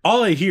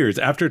all I hear is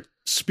after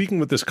speaking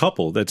with this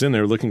couple that's in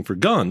there looking for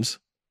guns,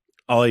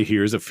 all I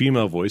hear is a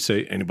female voice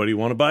say, "Anybody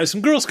want to buy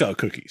some Girl Scout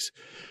cookies?"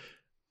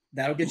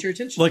 That'll get your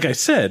attention. Like I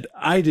said,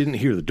 I didn't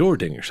hear the door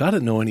dinger, so I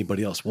didn't know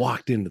anybody else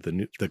walked into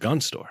the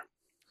gun store.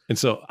 And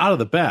so out of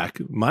the back,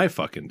 my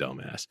fucking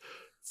dumbass,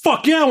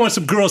 fuck yeah, I want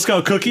some Girl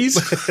Scout cookies.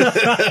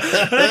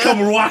 I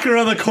come walking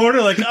around the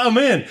corner like, oh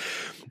man.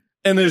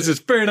 And there's this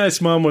very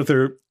nice mom with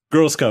her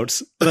Girl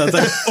Scouts. And I was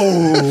like,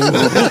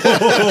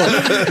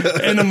 oh.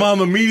 And the mom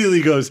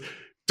immediately goes,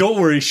 "Don't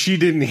worry, she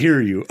didn't hear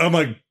you." I'm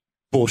like,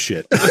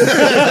 bullshit.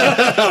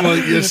 I'm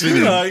like, yes, she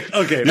did. Like,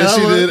 okay. Yes,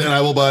 she I'm like- did, and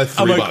I will buy I'm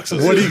 3 like,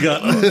 boxes. what do you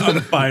got?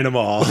 I'm buying them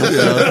all.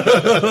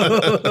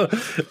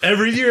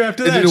 Every year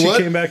after And that, you know she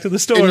what? came back to the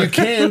store. And you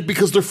can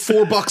because they're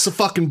 $4 a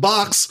fucking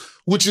box,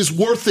 which is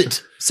worth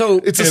it. So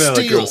It's a And I like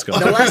steal. Girl Scout.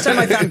 the last time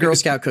I found Girl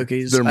Scout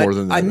cookies, They're more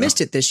than that I now.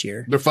 missed it this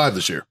year. They're 5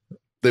 this year.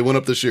 They went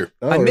up this year.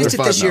 I missed it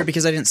They're this 5 year now.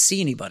 because I didn't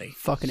see anybody,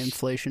 Fucking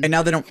inflation. and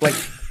now they don't like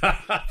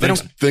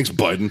Thanks,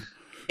 Biden.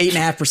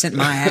 8.5%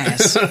 my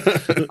ass.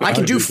 I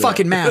can do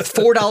fucking math.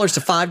 $4 to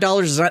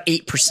 $5 is not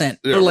 8%. Yeah,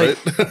 They're like,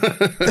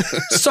 right?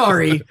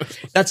 sorry,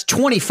 that's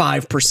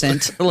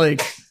 25%.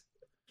 Like,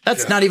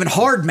 that's not even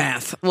hard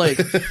math. Like,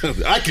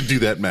 I could do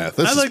that math.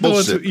 That's I like the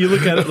ones bullshit. you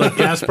look at it like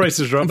gas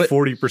prices are up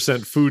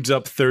 40%, food's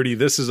up 30%,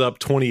 this is up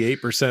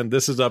 28%,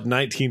 this is up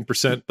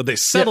 19%, but they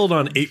settled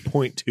on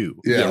 8.2.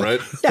 Yeah,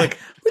 right. yeah,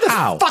 who the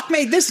How? fuck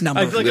made this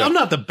number? Yeah. I'm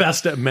not the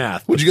best at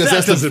math. Would you guys that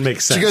ask doesn't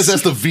make sense. Did you guys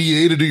ask the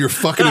VA to do your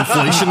fucking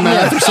inflation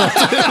math or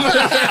something?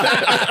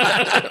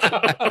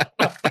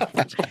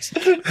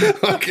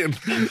 Fucking,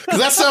 'cause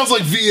that sounds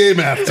like VA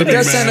math to It me,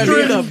 does sound man. like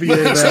Straight up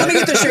VA So let me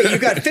get this straight. You've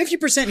got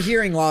 50%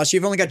 hearing loss.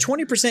 You've only got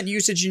 20%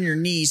 usage in your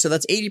knee, so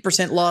that's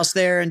 80% loss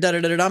there. And da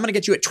da da da. I'm going to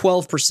get you at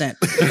 12%.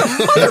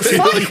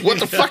 Like, what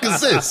the fuck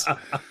is this?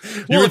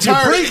 Well, if you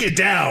break it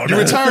down. You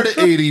retired at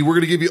 80. We're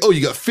gonna give you. Oh,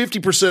 you got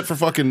 50% for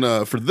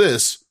fucking for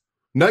this.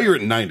 Now you're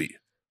at 90.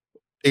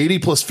 80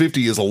 plus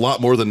 50 is a lot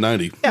more than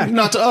 90. Yeah.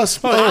 Not to us.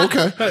 Oh,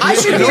 okay. I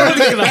should In be order able to to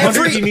get get 100,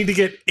 every. you need to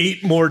get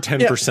 8 more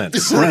 10%.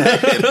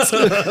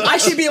 I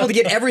should be able to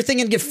get everything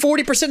and give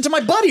 40% to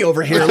my buddy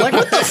over here. Like,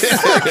 what the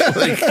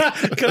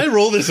fuck? Can I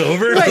roll this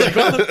over? Right.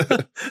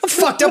 I'm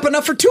fucked up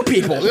enough for 2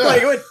 people.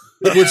 Like, what?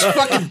 Which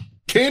fucking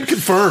can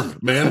confirm,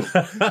 man.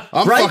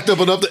 I'm Right. fucked up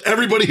enough that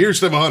everybody here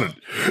should have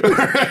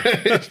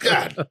 100.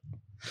 God.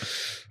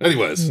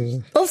 Anyways,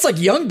 Well, it's like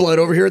Youngblood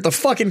over here at the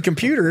fucking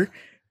computer.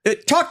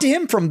 Talk to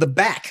him from the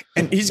back,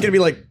 and he's going to be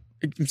like,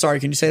 I'm sorry,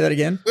 can you say that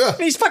again? Yeah.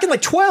 And he's fucking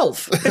like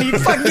 12, and he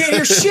fucking can't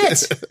hear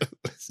shit.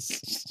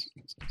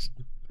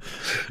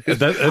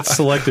 That's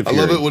selective. I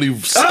love hearing. it when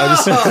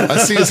I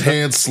see his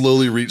hand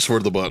slowly reach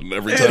toward the button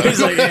every time.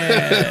 He's like,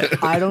 yeah.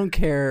 I don't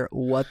care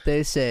what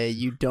they say.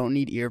 You don't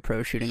need ear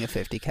pro shooting a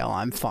 50 cal.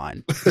 I'm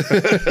fine.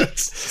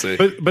 See?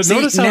 But See,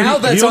 notice how now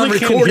he that's on only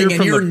can't recording, hear and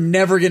from you're the-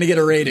 never going to get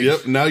a rating.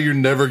 Yep. Now you're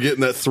never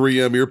getting that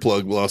 3M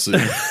earplug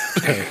lawsuit.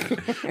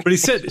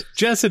 But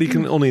Jazz said he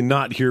can only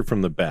not hear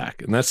from the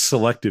back, and that's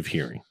selective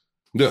hearing.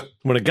 Yeah.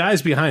 When a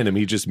guy's behind him,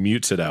 he just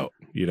mutes it out.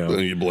 you know.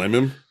 You blame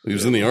him? He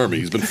was in the army.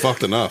 He's been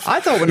fucked enough. I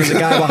thought when there was a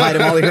guy behind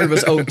him, all he heard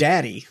was "Oh,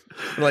 daddy."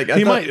 Like I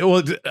He thought, might.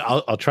 Well,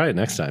 I'll try it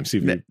next time. See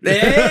if he,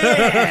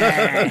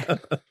 Yeah.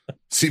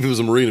 See if it was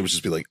a Marine, it would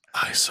just be like,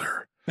 "Aye,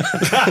 sir."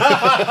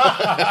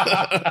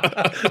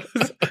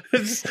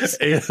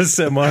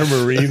 ASMR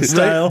Marine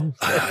style.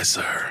 Aye,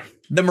 sir.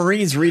 The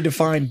Marines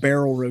redefined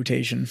barrel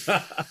rotation.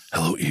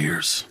 Hello,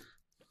 ears.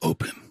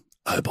 Open.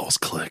 Eyeballs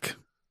click.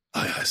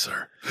 Aye,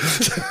 sir.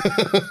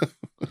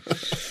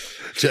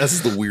 Jazz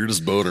is the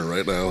weirdest boner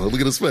right now. Look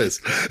at his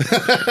face.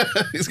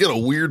 He's got a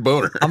weird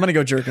boner. I'm gonna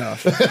go jerk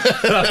off.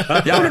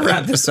 Y'all gonna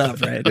wrap this up,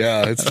 right?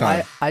 Yeah, it's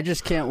time. I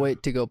just can't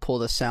wait to go pull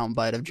the sound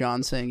bite of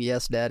John saying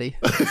 "Yes, Daddy."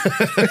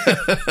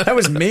 That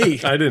was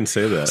me. I didn't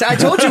say that. See, I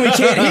told you we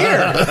can't hear.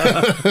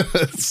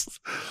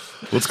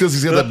 Well, it's because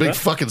he's got that big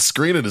fucking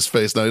screen in his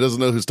face now. He doesn't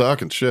know who's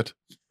talking. Shit.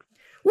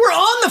 We're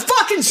on the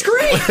fucking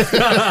screen.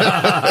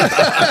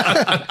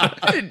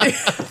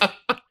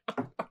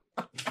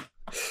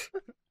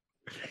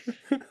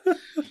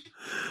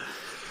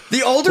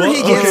 The older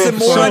he gets, the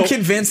more I'm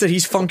convinced that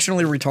he's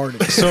functionally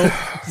retarded. So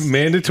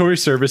mandatory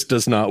service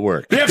does not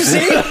work. Yep,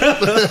 see?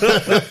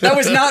 That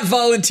was not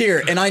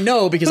volunteer. And I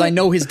know because I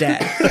know his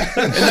dad.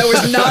 And that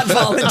was not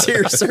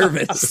volunteer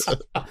service.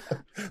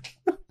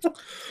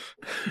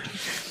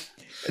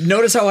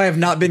 Notice how I have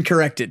not been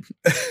corrected.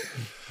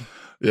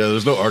 Yeah,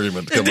 there's no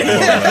argument coming on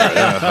that.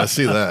 Yeah, I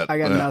see that. I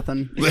got Yeah.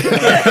 nothing.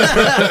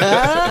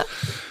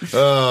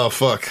 Oh,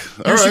 fuck.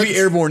 All You should right. be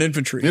airborne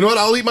infantry. You know what?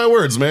 I'll eat my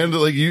words, man.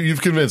 Like you've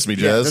convinced me,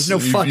 Jazz. there's no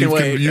fucking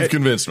way. You've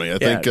convinced me. I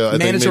think maybe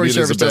mandatory it is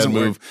a service bad doesn't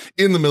move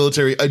in the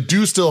military. I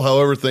do still,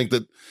 however, think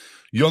that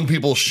young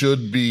people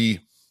should be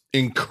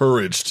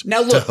encouraged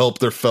Now to look- help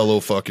their fellow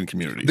fucking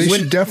communities. They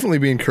should definitely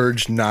be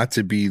encouraged not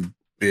to be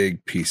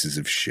big pieces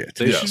of shit.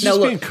 They Yeah. should Now just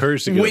look, be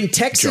encouraged to get when a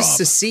Texas job.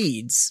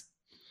 secedes,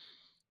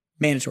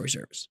 mandatory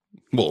service.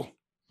 Well,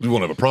 we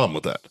won't have a problem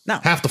with that. No.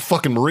 Half the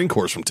fucking Marine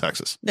Corps is from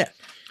Texas. Yeah.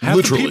 Half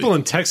Literally. the people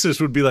in Texas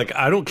would be like,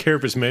 I don't care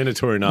if it's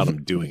mandatory or not,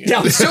 I'm doing it. Yeah,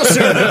 I'm still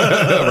serving.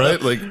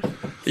 Right? Like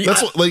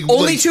that's what, like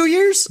Only like, 2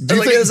 years? Do you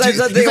Like, think, is do you-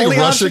 that do the you think only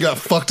Russia option? got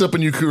fucked up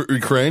in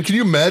Ukraine? Can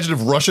you imagine if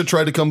Russia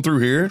tried to come through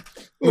here?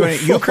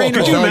 Wait, Ukraine or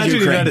Could you the imagine the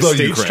Ukraine? United The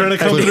States Ukraine. trying to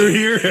come through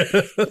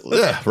here?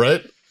 Yeah,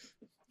 right.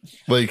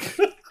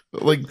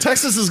 Like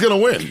Texas is gonna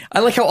win. I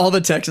like how all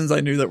the Texans I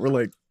knew that were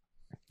like,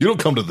 You don't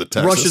come to the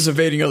Texas. Russia's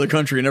invading other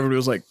country, and everybody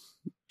was like,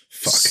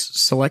 Fuck.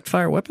 Select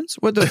fire weapons?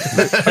 What the?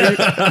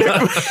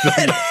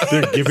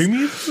 They're giving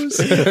me this?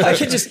 I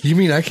can just, You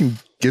mean I can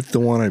get the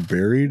one I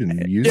buried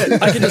and use yeah,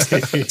 it? I can just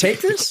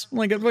take this? I'm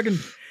like, fucking,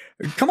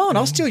 come on,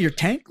 I'll steal your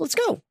tank. Let's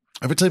go.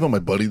 I ever tell you about my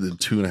buddy that did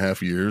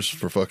 2.5 years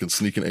for fucking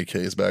sneaking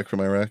AKs back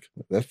from Iraq?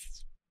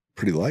 That's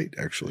pretty light,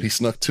 actually. He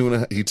snuck two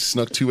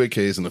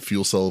AKs in the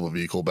fuel cell of a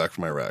vehicle back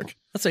from Iraq.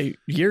 That's a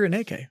year in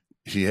AK.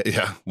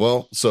 Yeah.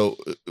 Well, so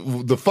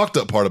the fucked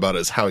up part about it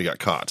is how he got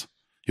caught.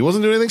 He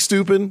wasn't doing anything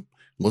stupid.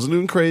 Wasn't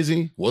doing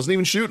crazy. Wasn't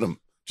even shooting him.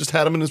 Just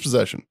had him in his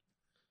possession.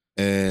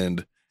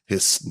 And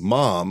his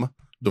mom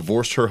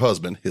divorced her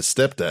husband, his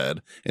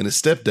stepdad, and his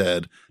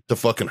stepdad to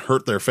fucking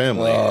hurt their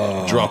family.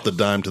 Dropped the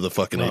dime to the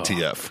fucking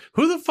ATF.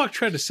 Who the fuck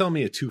tried to sell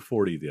me a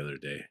 240 the other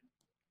day?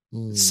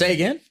 Say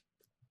again.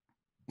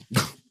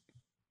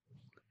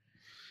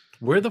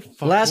 Where the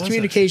fuck Last was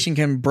communication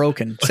can be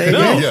broken. Say I?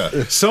 again. No,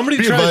 Yeah. somebody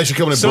Be tried. advised you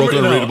come in somebody-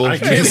 broken and readable. I You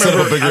can't can set up a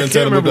remember, bigger I antenna,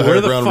 can't move remember to where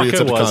higher the ground, fuck read it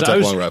such a was.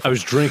 contact long rifle. I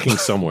was drinking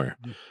somewhere.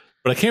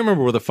 But I can't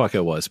remember where the fuck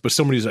it was. But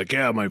somebody's like,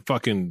 yeah, my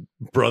fucking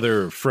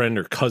brother or friend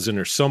or cousin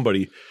or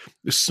somebody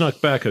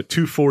snuck back a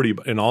 240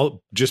 and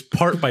all just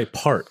part by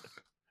part.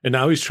 And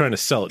now he's trying to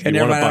sell it. Do And you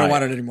never want mind, to I buy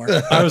don't it? want it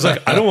anymore. I was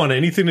like, I don't want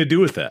anything to do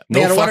with that.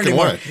 No I don't want it fucking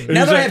anymore. way.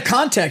 Now that I like- have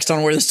context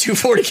on where this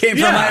 240 came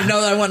from, I know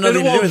that I want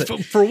nothing And, to do with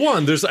it. For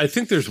one, I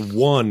think there's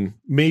one,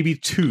 maybe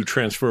two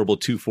transferable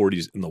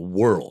 240s in the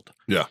world.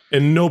 Yeah.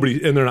 And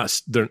they're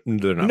not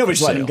Nobody's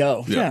for letting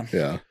sale. go. Yeah.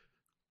 Yeah.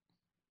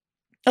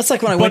 That's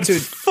like when I But went to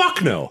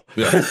fuck no.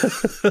 Yeah.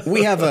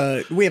 we have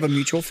a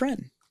mutual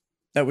friend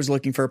that was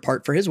looking for a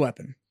part for his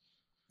weapon.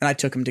 And I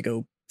took him to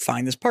go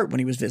find this part when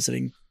he was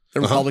visiting the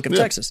Republic of Yeah.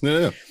 Texas.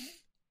 Yeah.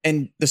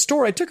 And the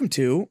store I took him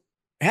to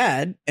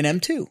had an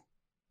M2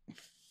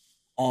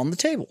 on the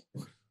table.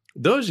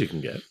 Those you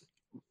can get.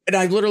 And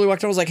I literally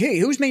walked out. I was like, hey,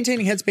 who's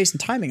maintaining headspace and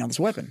timing on this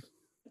weapon?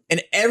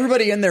 And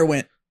everybody in there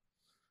went,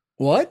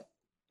 what?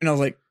 And I was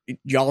like,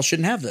 y'all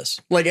shouldn't have this.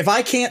 Like, if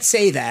I can't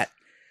say that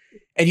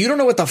and you don't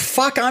know what the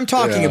fuck I'm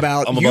talking Yeah.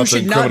 about, I'm you about to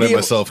should not incriminate be.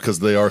 myself because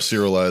they are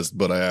serialized,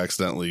 but I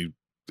accidentally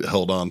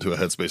held on to a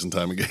headspace and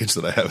timing gauge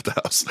that I have at the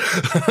house.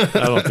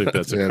 I don't think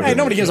that's Yeah, a Hey,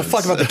 nobody gives a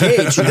fuck about the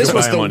gauge. This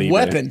was buy 'em on the eBay.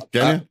 weapon.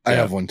 Can you? I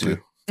have one too.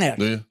 Yeah,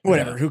 Do you?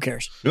 whatever. Who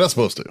cares? You're not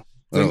supposed to.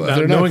 I know that.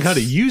 Not knowing how to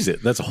use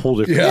it. That's a whole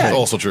different Yeah. thing.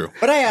 Also true.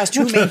 But I asked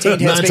who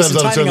maintained 9 headspace times and out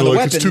of 10, timing they're on the like,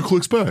 weapon. it's 2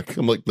 clicks back.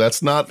 I'm like,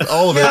 that's not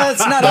all of it. Yeah, that's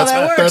not how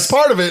that works. That's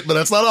part of it, but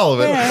that's not all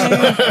of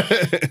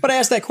it. But I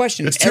asked that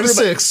question. It's 2 to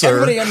 6, sir.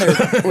 Everybody in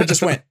there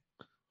just went,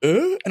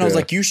 and I was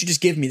like, you should just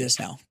give me this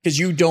now because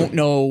you don't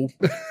know.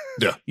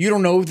 Yeah. You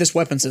don't know this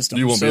weapon system.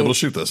 You won't So- be able to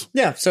shoot this.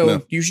 Yeah, so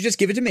No. you should just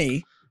give it to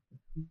me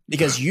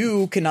because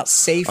you cannot I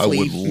safely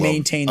would love,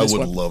 maintain I this would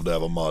weapon. love to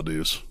have a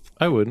Modus.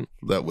 I wouldn't.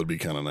 That would be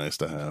kind of nice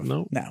to have.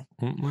 No. No.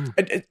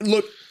 Mm-mm.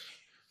 Look,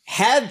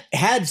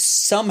 had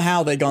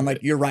somehow they gone like,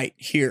 you're right,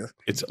 here.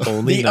 It's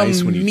only The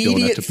nice when you don't have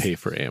immediate- to pay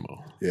for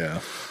ammo. Yeah.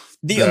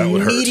 The That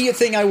would hurt. immediate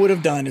thing I would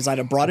have done is I'd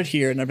have brought it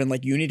here and I've been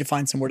like, you need to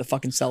find somewhere to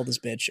fucking sell this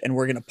bitch, and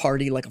we're gonna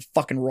party like a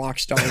fucking rock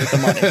star with the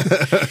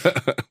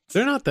money.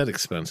 They're not that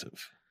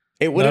expensive.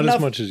 It would Not enough.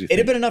 as much as you It'd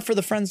have think. been enough for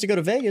the friends to go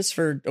to Vegas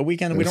for a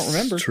weekend that we don't That's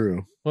remember.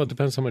 True. Well, it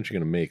depends how much you're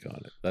going to make on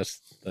it.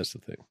 That's the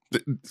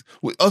thing.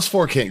 Us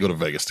four can't go to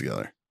Vegas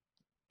together.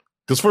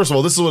 Because first of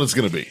all, this is what it's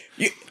going to be.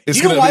 It's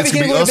you know gonna, why it's we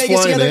gonna can't be go to us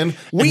Vegas flying together? in,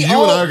 We and you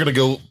all- and I are going to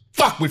go,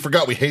 fuck, we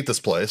forgot we hate this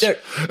place. Yeah.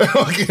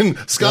 Fucking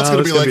Scott's No, going it's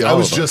to be gonna like, be I all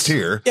was of just us.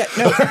 here. Yeah,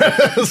 no.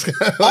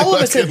 All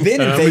of us have been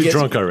in I'm Vegas.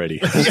 drunk already.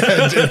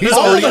 Yeah, dude, he's All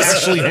of already us-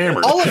 actually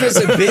hammered. All of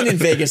us have been in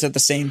Vegas at the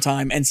same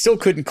time and still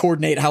couldn't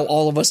coordinate how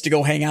all of us to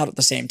go hang out at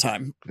the same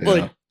time.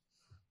 Like,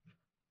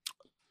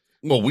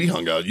 Well, we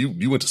hung out.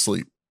 You went to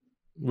sleep.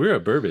 We're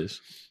at Burbis.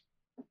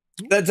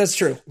 that's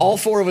true. All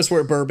four of us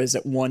were at Burbis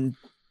at one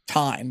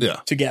time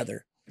Yeah.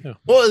 together.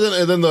 Well,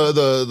 and then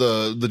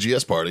the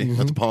GS party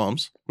at the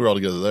Palms. We were all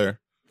together there.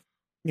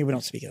 Yeah, we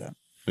don't speak of that.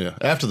 Yeah.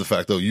 After the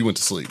fact, though, you went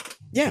to sleep.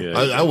 Yeah. Yeah.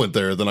 I went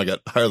there, then I got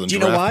higher than Do you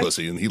know giraffe why?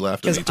 pussy, and he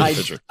laughed at Because me. Took a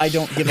picture. I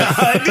don't give a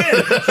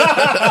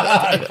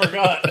I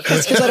forgot.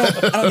 That's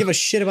because I don't give a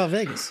shit about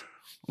Vegas.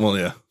 Well,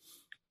 yeah. It's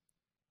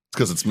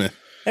because it's me.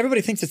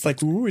 Everybody thinks it's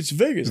like, ooh, it's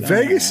Vegas.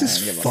 Vegas I don't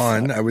give is a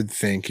fun, fuck. I would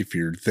think, if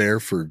you're there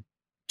for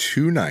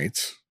 2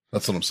 nights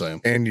That's what I'm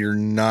saying. and you're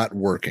not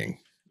working.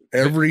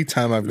 Every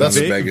time I've gone to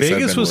Vegas, I've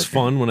Vegas been was working.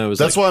 fun when I was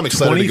That's like why I'm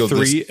excited to go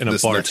 23 this- and a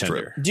this next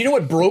bartender. Do you know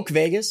what broke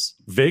Vegas?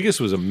 Vegas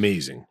was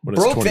amazing. When I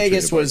was Broke 23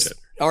 Vegas and a was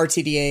bartender.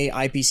 RTDA,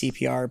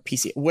 IPCPR,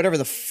 PC, whatever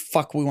the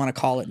fuck we want to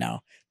call it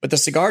now. But the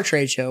cigar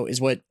trade show is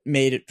what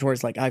made it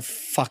towards like, I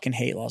fucking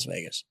hate Las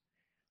Vegas.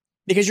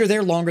 Because you're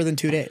there longer than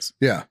 2 days.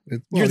 Yeah.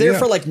 You're there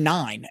for like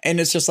 9.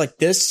 And it's just like,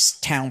 this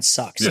town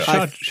sucks. Yeah.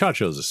 I Shot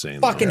show's the same.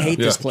 fucking though. hate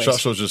Yeah, this place.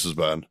 Shot Show's just as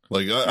bad.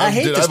 Like I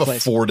hate I this have a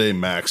place. 4-day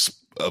max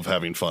of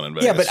having fun in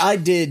Vegas. Yeah, but I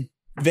did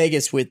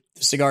Vegas with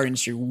the cigar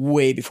industry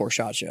way before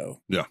SHOT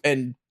Show. Yeah.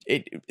 And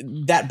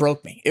that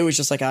broke me. It was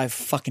just like, I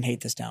fucking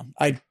hate this town.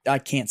 I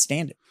can't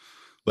stand it.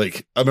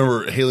 Like I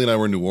remember Haley and I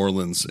were in New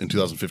Orleans in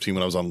 2015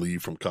 when I was on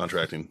leave from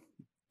contracting,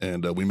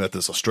 and we met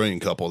this Australian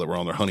couple that were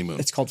on their honeymoon,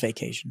 It's called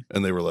vacation.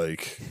 and they were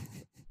like,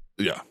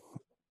 "Yeah,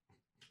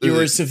 You were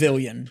a it,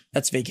 civilian.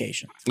 That's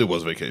vacation. it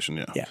was vacation,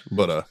 yeah, Yeah.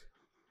 But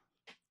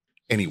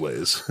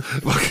anyways,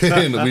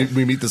 fucking,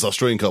 we meet this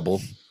Australian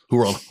couple who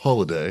were on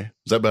holiday.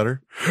 Is that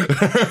better?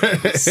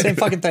 Same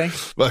fucking thing.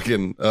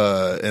 Fucking,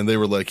 and they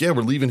were like, "Yeah,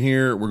 we're leaving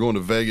here. We're going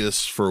to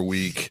Vegas for a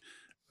week."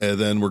 And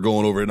then we're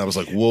going over it. And I was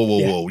like,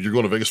 whoa. You're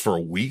going to Vegas for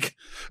a week?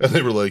 And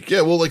they were like,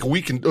 yeah, well, like a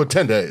week and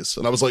 10 days.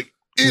 And I was like,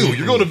 ew,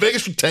 you're going to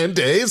Vegas for 10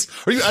 days?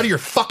 Are you out of your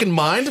fucking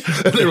mind?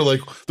 And they were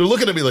like, they're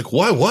looking at me like,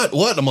 why, what?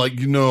 And I'm like,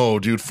 no,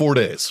 dude, 4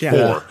 days. Yeah.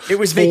 4. It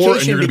was 4 and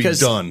vacation you're gonna because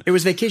be done. it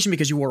was vacation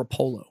because you wore a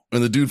polo.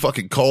 And the dude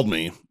fucking called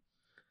me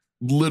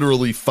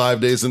literally 5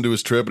 days into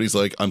his trip. And he's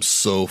like, I'm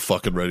so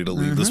fucking ready to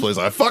leave this place.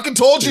 I fucking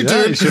told you,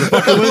 Yeah, dude. you should've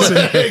fucking listened.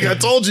 Like, I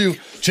told you,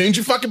 change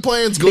your fucking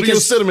plans. Go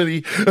Because- to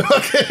Yosemite.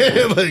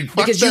 Okay, like,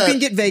 fuck Because you that. can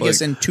get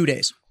Vegas Like, in 2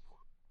 days.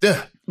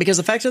 yeah. Because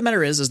the fact of the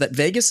matter is that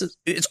Vegas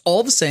it's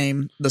all the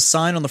same. The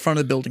sign on the front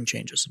of the building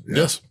changes.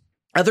 Yes.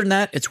 Other than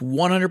that, it's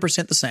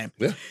 100% the same.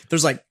 Yeah.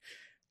 There's like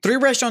 3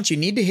 restaurants you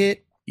need to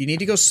hit. You need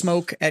to go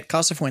smoke at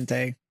Casa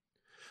Fuente.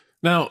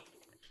 Now,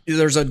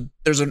 There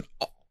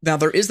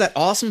is that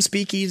awesome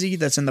speakeasy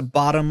that's in the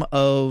bottom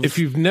of. if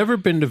you've never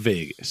been to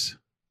Vegas,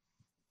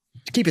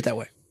 Keep it that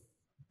way.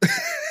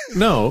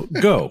 no,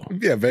 go.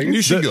 Yeah, Vegas.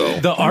 You should the, go.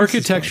 The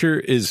architecture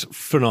is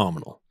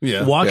phenomenal.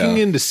 Yeah. Walking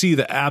Yeah. in to see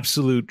the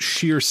absolute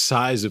sheer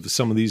size of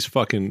some of these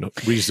fucking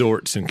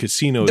resorts and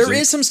casinos. There and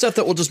is some stuff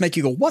that will just make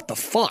you go, "What the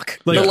fuck?"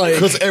 Like- But, like,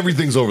 Because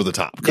everything's over the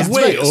top. 'Cause Yeah. it's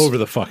way Vegas. over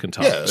the fucking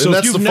top. Yeah, and so that's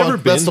if you've the fun- never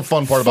that's been, the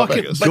fun part about fuck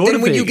it, Vegas. but go then to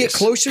when you Vegas. get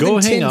closer Go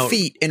than hang 10 out.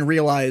 feet and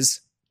realize,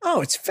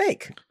 oh, it's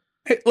fake.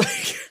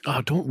 Like,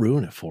 Oh, don't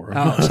ruin it for him.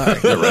 oh, sorry.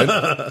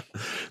 Yeah,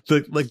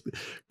 right?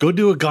 Go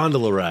do a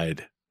gondola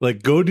ride.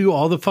 Like, go do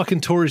all the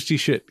fucking touristy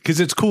shit because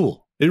it's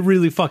cool. It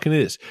really fucking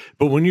is.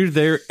 But when you're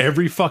there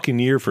every fucking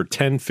year for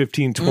 10,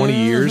 15, 20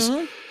 years,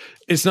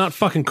 it's not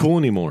fucking cool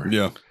anymore.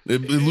 Yeah.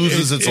 It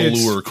loses its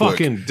allure quick.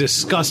 fucking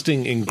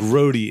disgusting and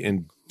grody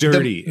and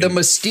dirty. The and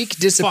mystique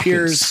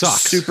disappears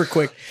sucks. super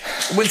quick.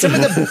 When some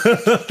of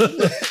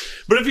the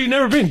But if you've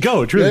never been,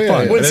 go. It's really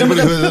fun. And When some of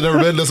anybody who's never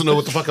been doesn't know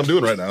what the fuck I'm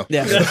doing right now.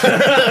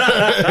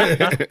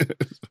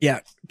 yeah,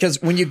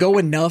 because when you go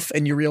enough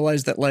and you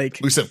realize that like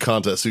We used to have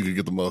contests who could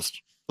get the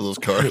most of those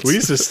cards. We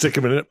used to stick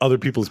them in other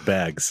people's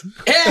bags.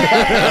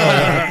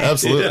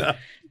 Absolutely.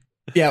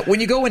 yeah, when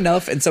you go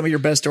enough and some of your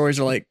best stories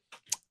are like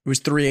it was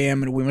 3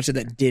 a.m. and we went to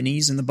that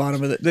Denny's in the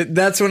bottom of it.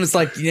 That's when it's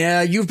like,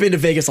 yeah, you've been to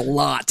Vegas a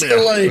lot.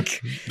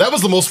 Like, That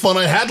was the most fun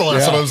I had the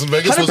last time I was in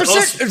Vegas. Was 100%.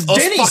 us, It's us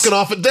Denny's. fucking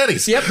off at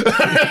Denny's. yep,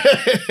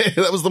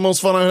 That was the most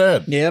fun I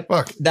had. yep.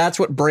 Fuck. That's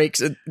what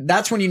breaks.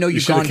 That's when you know You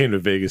you've should have gone. came to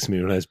Vegas with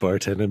me when I was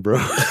bartending, bro.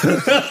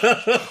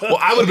 Well,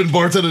 I would have been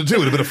bartending too. It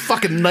would have been a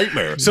fucking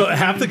nightmare. So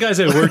half the guys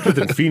I worked with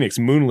in Phoenix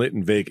moonlit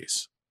in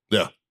Vegas.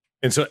 Yeah.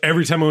 And so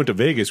every time I went to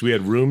Vegas, we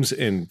had rooms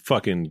in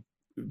fucking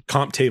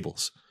comp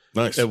tables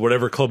Nice. at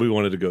whatever club we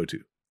wanted to go to.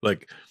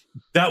 Like,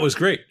 that was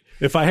great.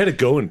 If I had to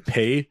go and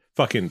pay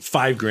fucking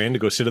 $5,000 to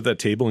go sit at that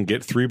table and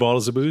get 3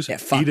 bottles of booze, Yeah,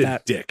 fuck eat a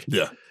that. dick.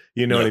 Yeah.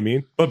 You know Yeah. what I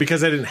mean? But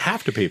because I didn't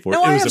have to pay for it,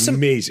 No, I it have was some-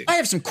 amazing. I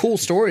have some cool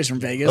stories from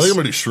I Vegas. think I'm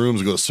going to do shrooms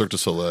and go to Cirque du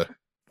Soleil.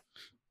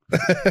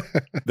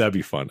 That'd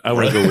be fun. I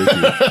want to go with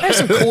you. I have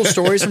some cool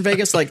stories from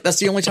Vegas. Like that's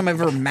the only time I've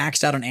ever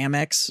maxed out on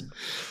Amex.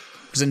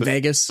 Was in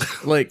Vegas.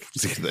 Like,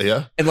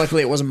 Yeah. and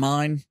luckily it wasn't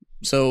mine.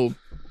 So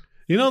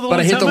You know, the But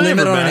I last hit the time lit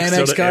ever on an maxed Amex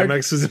out at card.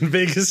 Amex was in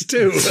Vegas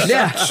too.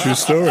 yeah, True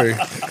story.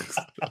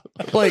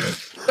 like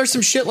there's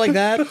some shit like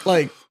that.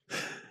 Like,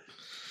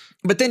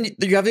 but then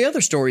you have the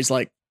other stories.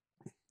 Like,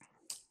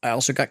 I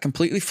also got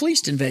completely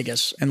fleeced in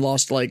Vegas and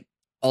lost like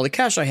all the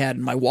cash I had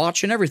and my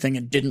watch and everything,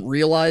 and didn't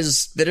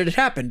realize that it had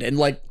happened. And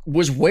like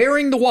was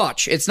wearing the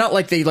watch. It's not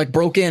like they like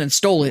broke in and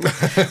stole it.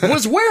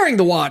 Was wearing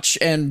the watch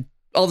and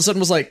all of a sudden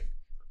was like,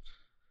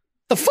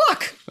 the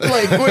fuck?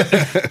 Like,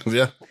 what?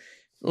 Yeah.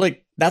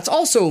 Like that's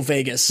also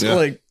Vegas. Yeah.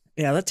 Like,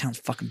 yeah, that town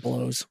fucking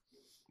blows.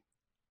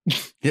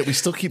 Yeah, we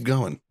still keep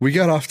going. We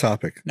got off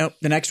topic. Nope.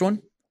 The next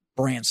one,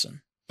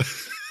 Branson.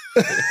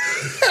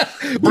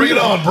 Bring it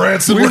on,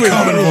 Branson. We're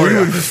coming for we you.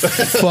 would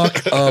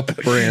fuck up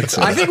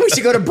Branson. I think we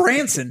should go to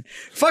Branson.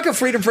 Fuck a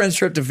Freedom Friends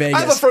trip to I have a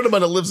Vegas. friend of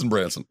mine that lives in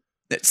Branson,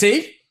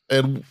 See?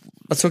 and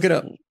Let's hook it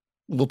up.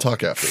 we'll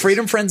talk after.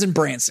 Freedom Friends in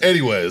Branson.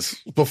 Anyways,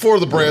 before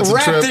the Branson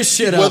Wrap trip, this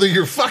shit up. whether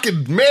you're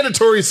fucking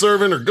mandatory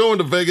serving or going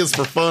to Vegas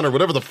for fun or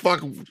whatever the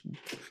fuck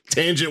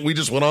tangent we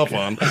just went off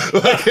on.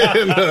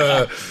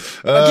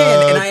 Again,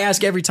 and I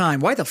ask every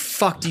time, why the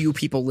fuck do you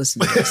people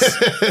listen to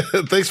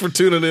this? Thanks for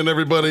tuning in,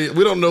 everybody.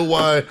 We don't know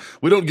why.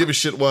 We don't give a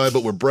shit why,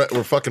 but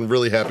we're fucking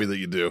really happy that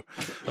you do.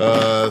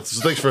 So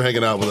thanks for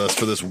hanging out with us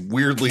for this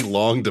weirdly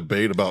long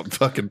debate about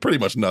fucking pretty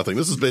much nothing.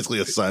 This is basically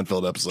a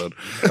Seinfeld episode.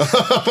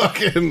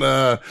 Fucking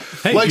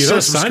Hey, like, you know, share,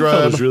 Seinfeld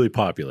subscribe. was really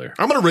popular.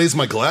 I'm gonna raise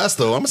my glass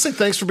though. I'm gonna say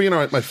thanks for being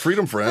my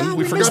freedom friend.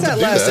 We forgot missed to that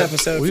do last that.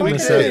 episode. We Fuck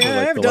missed yeah, that for, yeah, like,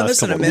 I haven't the done last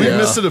this in a couple We minute.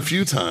 missed it a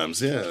few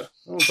times. Yeah. I don't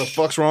know what the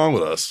fuck's wrong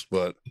with us,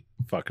 but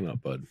Fucking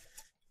up, bud.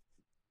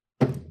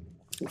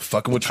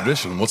 fucking with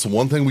tradition. What's the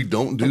one thing we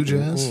don't do,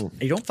 Jazz?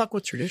 You don't fuck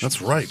with tradition.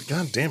 That's right.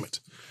 God damn it.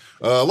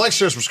 Like,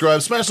 share,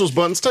 subscribe, smash those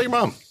buttons. Tell your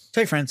mom.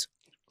 Tell your friends.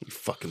 Your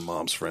fucking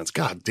mom's friends.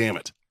 God damn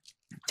it.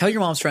 Tell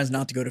your mom's friends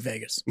not to go to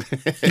Vegas.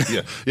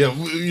 Yeah. Your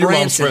mom's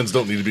Branson. friends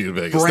don't need to be in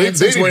Vegas.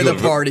 Branson's need where to go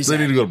the to- party's They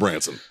at. need to go to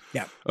Branson.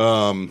 Yeah.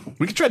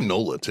 We could try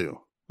NOLA too.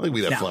 I think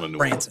we'd have No, fun in NOLA.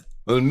 Branson.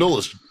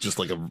 NOLA's just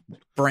like a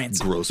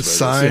Branson. gross Vegas.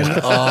 Sign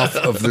off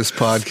of this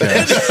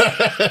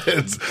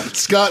podcast.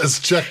 Scott is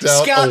checked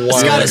out a while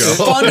Scott ago. is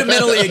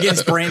fundamentally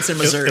against Branson,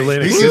 Missouri.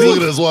 Atlantic He's City.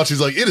 looking at his watch. He's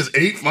like, it is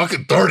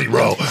 8:30,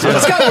 bro.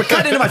 Scott, we're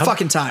cutting into my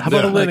fucking time. How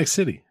about Yeah. Atlantic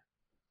City?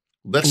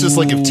 That's just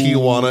like if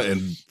Tijuana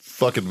and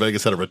fucking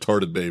Vegas had a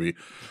retarded baby.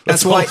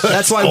 That's why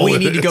all we it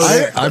need to is. go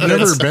there. I've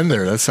never been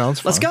there. That sounds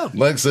fun. Let's go.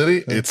 Atlantic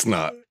City, it's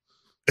not.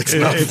 It's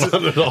not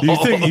fun at all.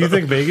 You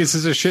think Vegas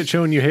is a shit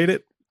show and you hate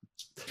it?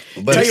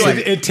 Tell you what,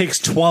 It takes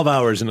 12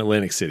 hours in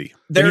Atlantic City.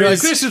 There And you're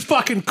is- like, this is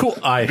fucking cool.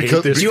 I hate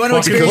Because- this Do you wanna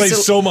fucking experience place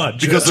it- so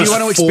much. because Do you there's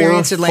want to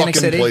experience four Atlantic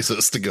fucking City?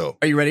 places to go.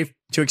 Are you ready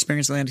to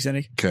experience Atlantic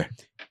City? Okay.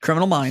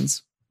 Criminal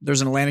Minds.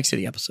 There's an Atlantic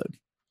City episode.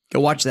 Go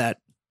watch that.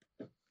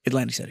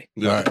 Atlantic City.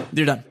 Yeah. All right.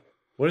 You're done.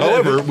 What did I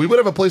However, do? we would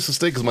have a place to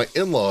stay because my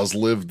in-laws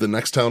live the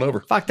next town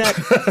over. Fuck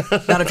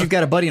that. Not if you've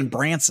got a buddy in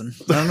Branson.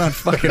 I'm not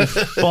fucking.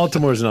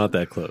 Baltimore's not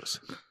that close.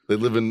 They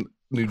live in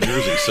New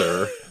Jersey,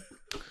 sir.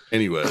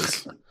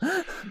 Anyways.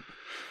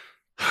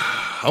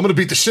 I'm going to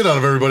beat the shit out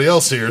of everybody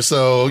else here.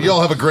 So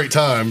y'all have a great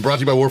time. Brought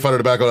to you by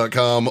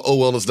warfightertobacco.com,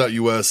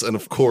 owellness.us, and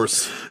of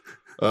course,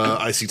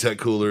 Icy Tech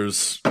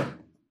Coolers.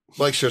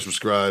 Like, share,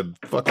 subscribe.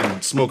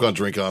 Fucking smoke on,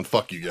 drink on.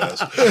 Fuck you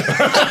guys.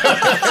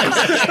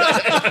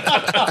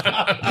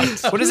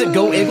 What is it?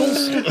 Go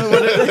Eagles?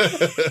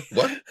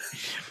 What?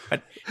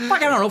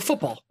 Fuck, I don't know.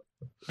 Football.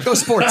 Go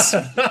sports.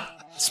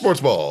 Sports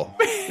ball.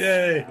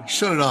 Yay.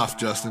 Shut it off,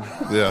 Justin.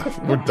 Yeah,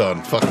 we're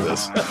done. Fuck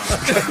this.